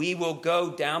own, we will go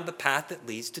down the path that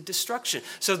leads to destruction.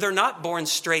 So they're not born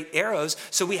straight arrows,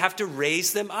 so we have to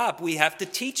raise them up. We have to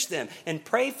teach them and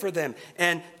pray for them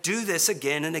and do this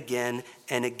again and again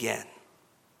and again.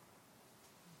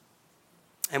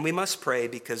 And we must pray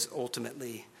because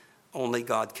ultimately only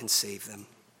God can save them.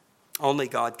 Only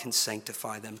God can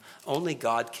sanctify them. Only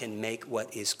God can make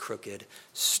what is crooked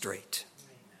straight.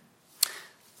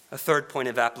 A third point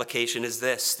of application is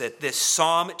this, that this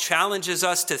psalm challenges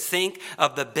us to think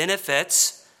of the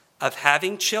benefits of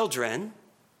having children,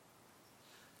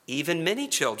 even many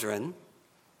children,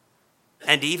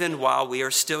 and even while we are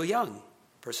still young,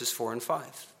 verses 4 and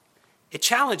 5. It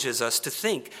challenges us to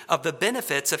think of the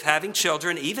benefits of having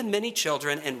children, even many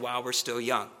children, and while we're still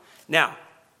young. Now,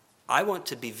 I want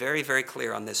to be very, very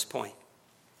clear on this point.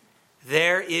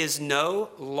 There is no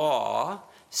law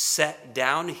set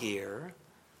down here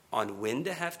on when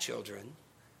to have children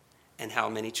and how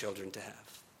many children to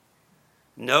have.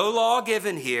 No law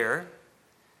given here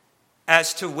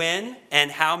as to when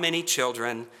and how many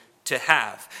children to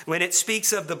have. When it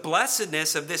speaks of the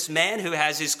blessedness of this man who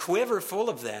has his quiver full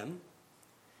of them,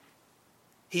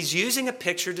 he's using a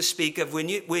picture to speak of when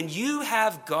you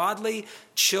have godly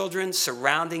children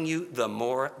surrounding you, the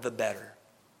more the better.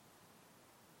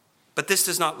 But this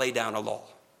does not lay down a law.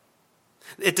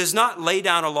 It does not lay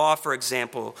down a law, for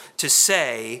example, to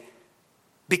say,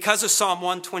 because of Psalm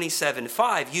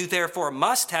 127:5, you therefore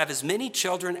must have as many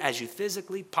children as you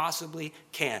physically possibly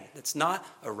can. That's not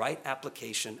a right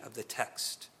application of the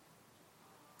text.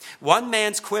 One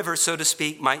man's quiver, so to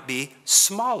speak, might be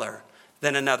smaller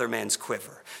than another man's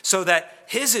quiver, so that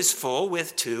his is full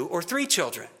with 2 or 3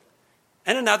 children,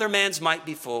 and another man's might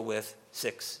be full with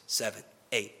 6, 7,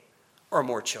 8, or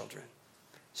more children.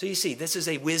 So you see, this is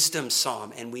a wisdom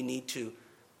psalm, and we need to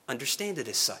understand it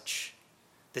as such.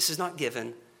 This is not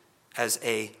given as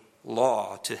a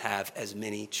law to have as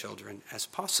many children as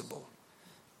possible.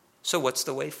 So what's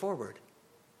the way forward?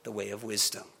 The way of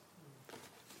wisdom.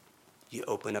 You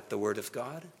open up the Word of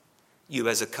God. You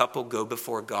as a couple go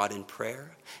before God in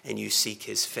prayer, and you seek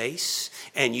his face,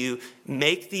 and you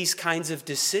make these kinds of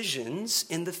decisions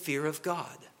in the fear of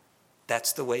God.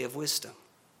 That's the way of wisdom.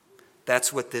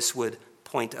 That's what this would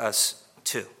point us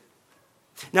to.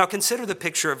 Now consider the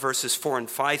picture of verses 4 and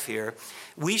 5 here.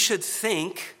 We should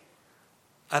think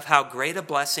of how great a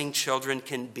blessing children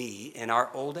can be in our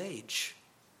old age.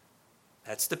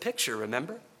 That's the picture,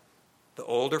 remember? The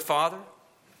older father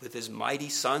with his mighty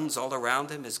sons all around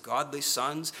him, his godly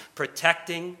sons,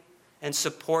 protecting and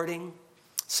supporting.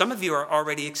 Some of you are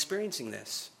already experiencing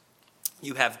this.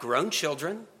 You have grown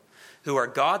children who are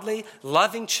godly,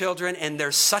 loving children, and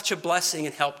they're such a blessing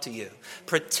and help to you,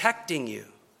 protecting you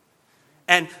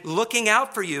and looking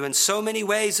out for you in so many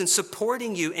ways and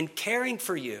supporting you and caring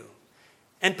for you.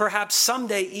 And perhaps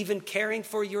someday even caring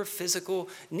for your physical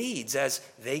needs as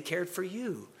they cared for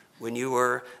you when you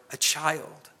were a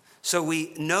child. So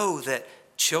we know that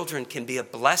children can be a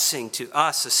blessing to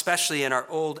us, especially in our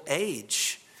old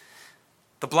age.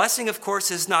 The blessing, of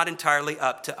course, is not entirely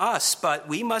up to us, but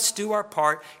we must do our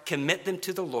part, commit them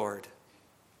to the Lord.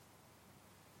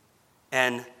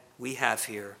 And we have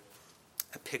here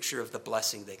a picture of the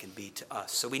blessing they can be to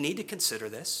us. So we need to consider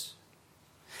this.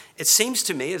 It seems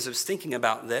to me, as I was thinking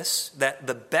about this, that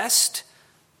the best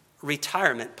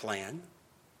retirement plan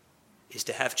is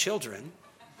to have children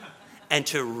and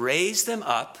to raise them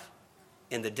up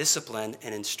in the discipline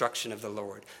and instruction of the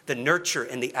Lord, the nurture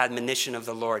and the admonition of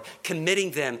the Lord,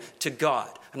 committing them to God.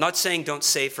 I'm not saying don't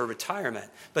save for retirement,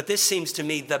 but this seems to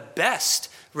me the best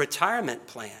retirement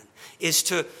plan is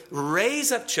to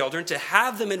raise up children, to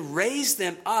have them and raise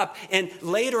them up, and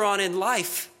later on in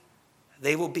life,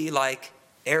 they will be like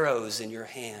arrows in your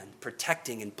hand,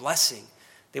 protecting and blessing.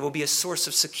 They will be a source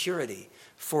of security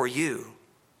for you.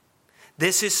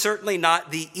 This is certainly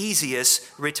not the easiest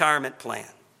retirement plan,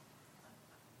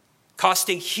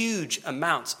 costing huge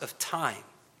amounts of time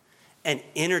and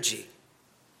energy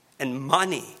and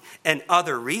money and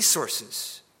other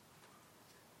resources.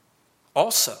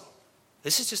 Also,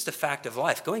 this is just a fact of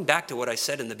life. Going back to what I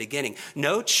said in the beginning,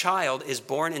 no child is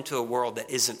born into a world that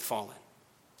isn't fallen.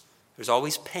 There's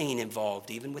always pain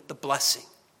involved, even with the blessing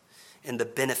and the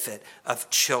benefit of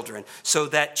children, so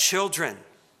that children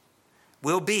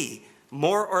will be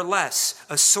more or less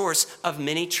a source of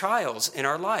many trials in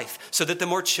our life, so that the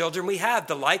more children we have,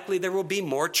 the likely there will be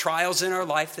more trials in our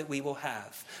life that we will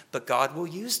have. But God will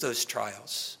use those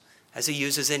trials, as he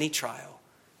uses any trial,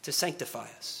 to sanctify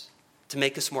us, to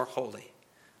make us more holy,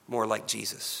 more like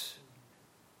Jesus.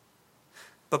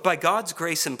 But by God's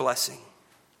grace and blessing,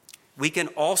 we can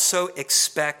also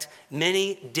expect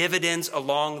many dividends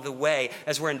along the way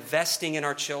as we're investing in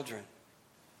our children.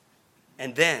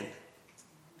 And then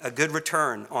a good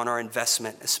return on our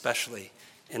investment, especially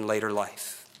in later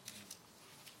life.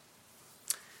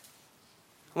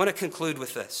 I want to conclude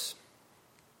with this.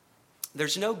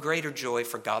 There's no greater joy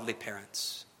for godly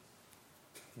parents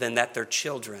than that their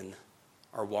children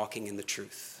are walking in the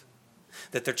truth,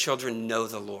 that their children know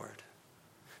the Lord,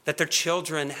 that their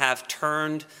children have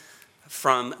turned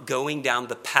from going down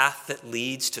the path that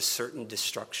leads to certain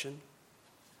destruction.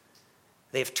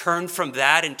 They have turned from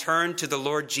that and turned to the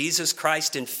Lord Jesus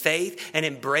Christ in faith and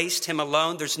embraced him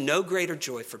alone. There's no greater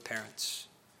joy for parents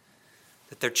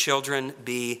that their children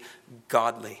be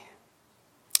godly.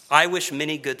 I wish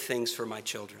many good things for my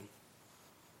children.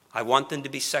 I want them to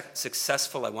be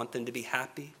successful. I want them to be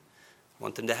happy. I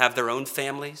want them to have their own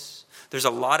families. There's a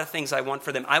lot of things I want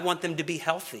for them. I want them to be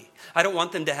healthy. I don't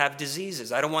want them to have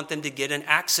diseases. I don't want them to get in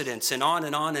accidents and on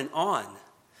and on and on.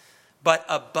 But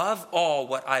above all,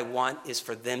 what I want is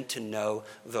for them to know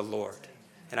the Lord.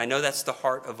 And I know that's the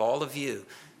heart of all of you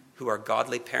who are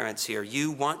godly parents here.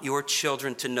 You want your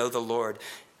children to know the Lord.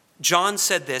 John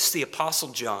said this, the Apostle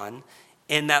John,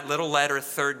 in that little letter,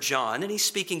 3 John, and he's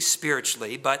speaking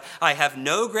spiritually, but I have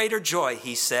no greater joy,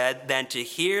 he said, than to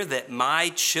hear that my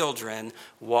children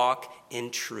walk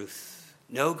in truth.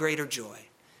 No greater joy.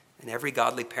 And every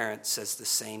godly parent says the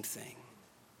same thing.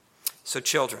 So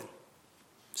children,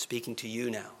 speaking to you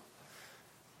now,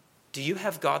 do you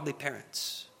have godly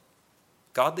parents?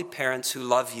 Godly parents who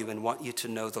love you and want you to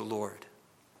know the Lord.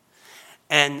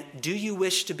 And do you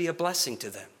wish to be a blessing to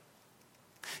them?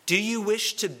 Do you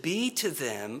wish to be to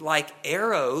them like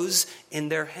arrows in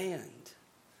their hand,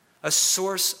 a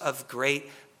source of great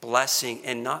blessing,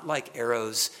 and not like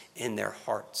arrows in their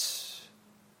hearts?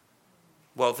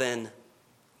 Well then,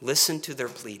 listen to their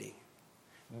pleading.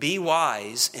 Be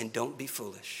wise and don't be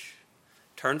foolish.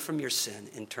 Turn from your sin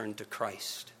and turn to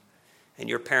Christ. And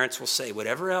your parents will say,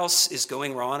 whatever else is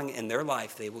going wrong in their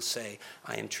life, they will say,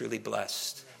 I am truly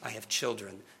blessed. I have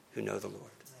children who know the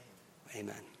Lord.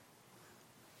 Amen.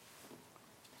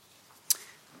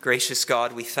 Gracious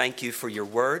God, we thank you for your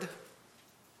word.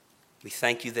 We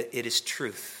thank you that it is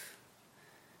truth.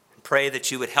 And pray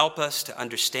that you would help us to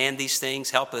understand these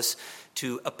things, help us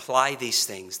to apply these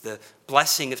things. The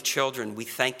blessing of children we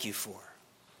thank you for.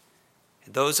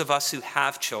 And those of us who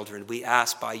have children, we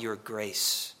ask by your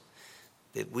grace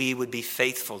that we would be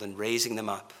faithful in raising them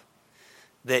up,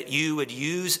 that you would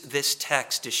use this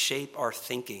text to shape our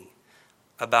thinking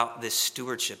about this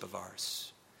stewardship of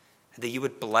ours, and that you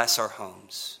would bless our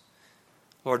homes.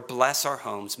 Lord, bless our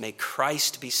homes. May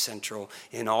Christ be central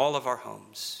in all of our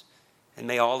homes, and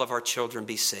may all of our children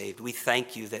be saved. We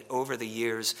thank you that over the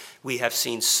years we have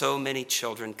seen so many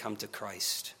children come to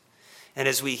Christ. And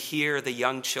as we hear the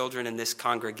young children in this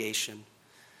congregation,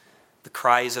 the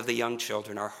cries of the young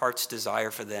children, our heart's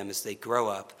desire for them as they grow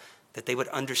up, that they would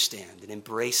understand and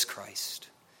embrace Christ.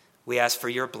 We ask for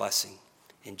your blessing.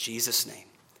 In Jesus' name,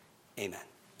 amen.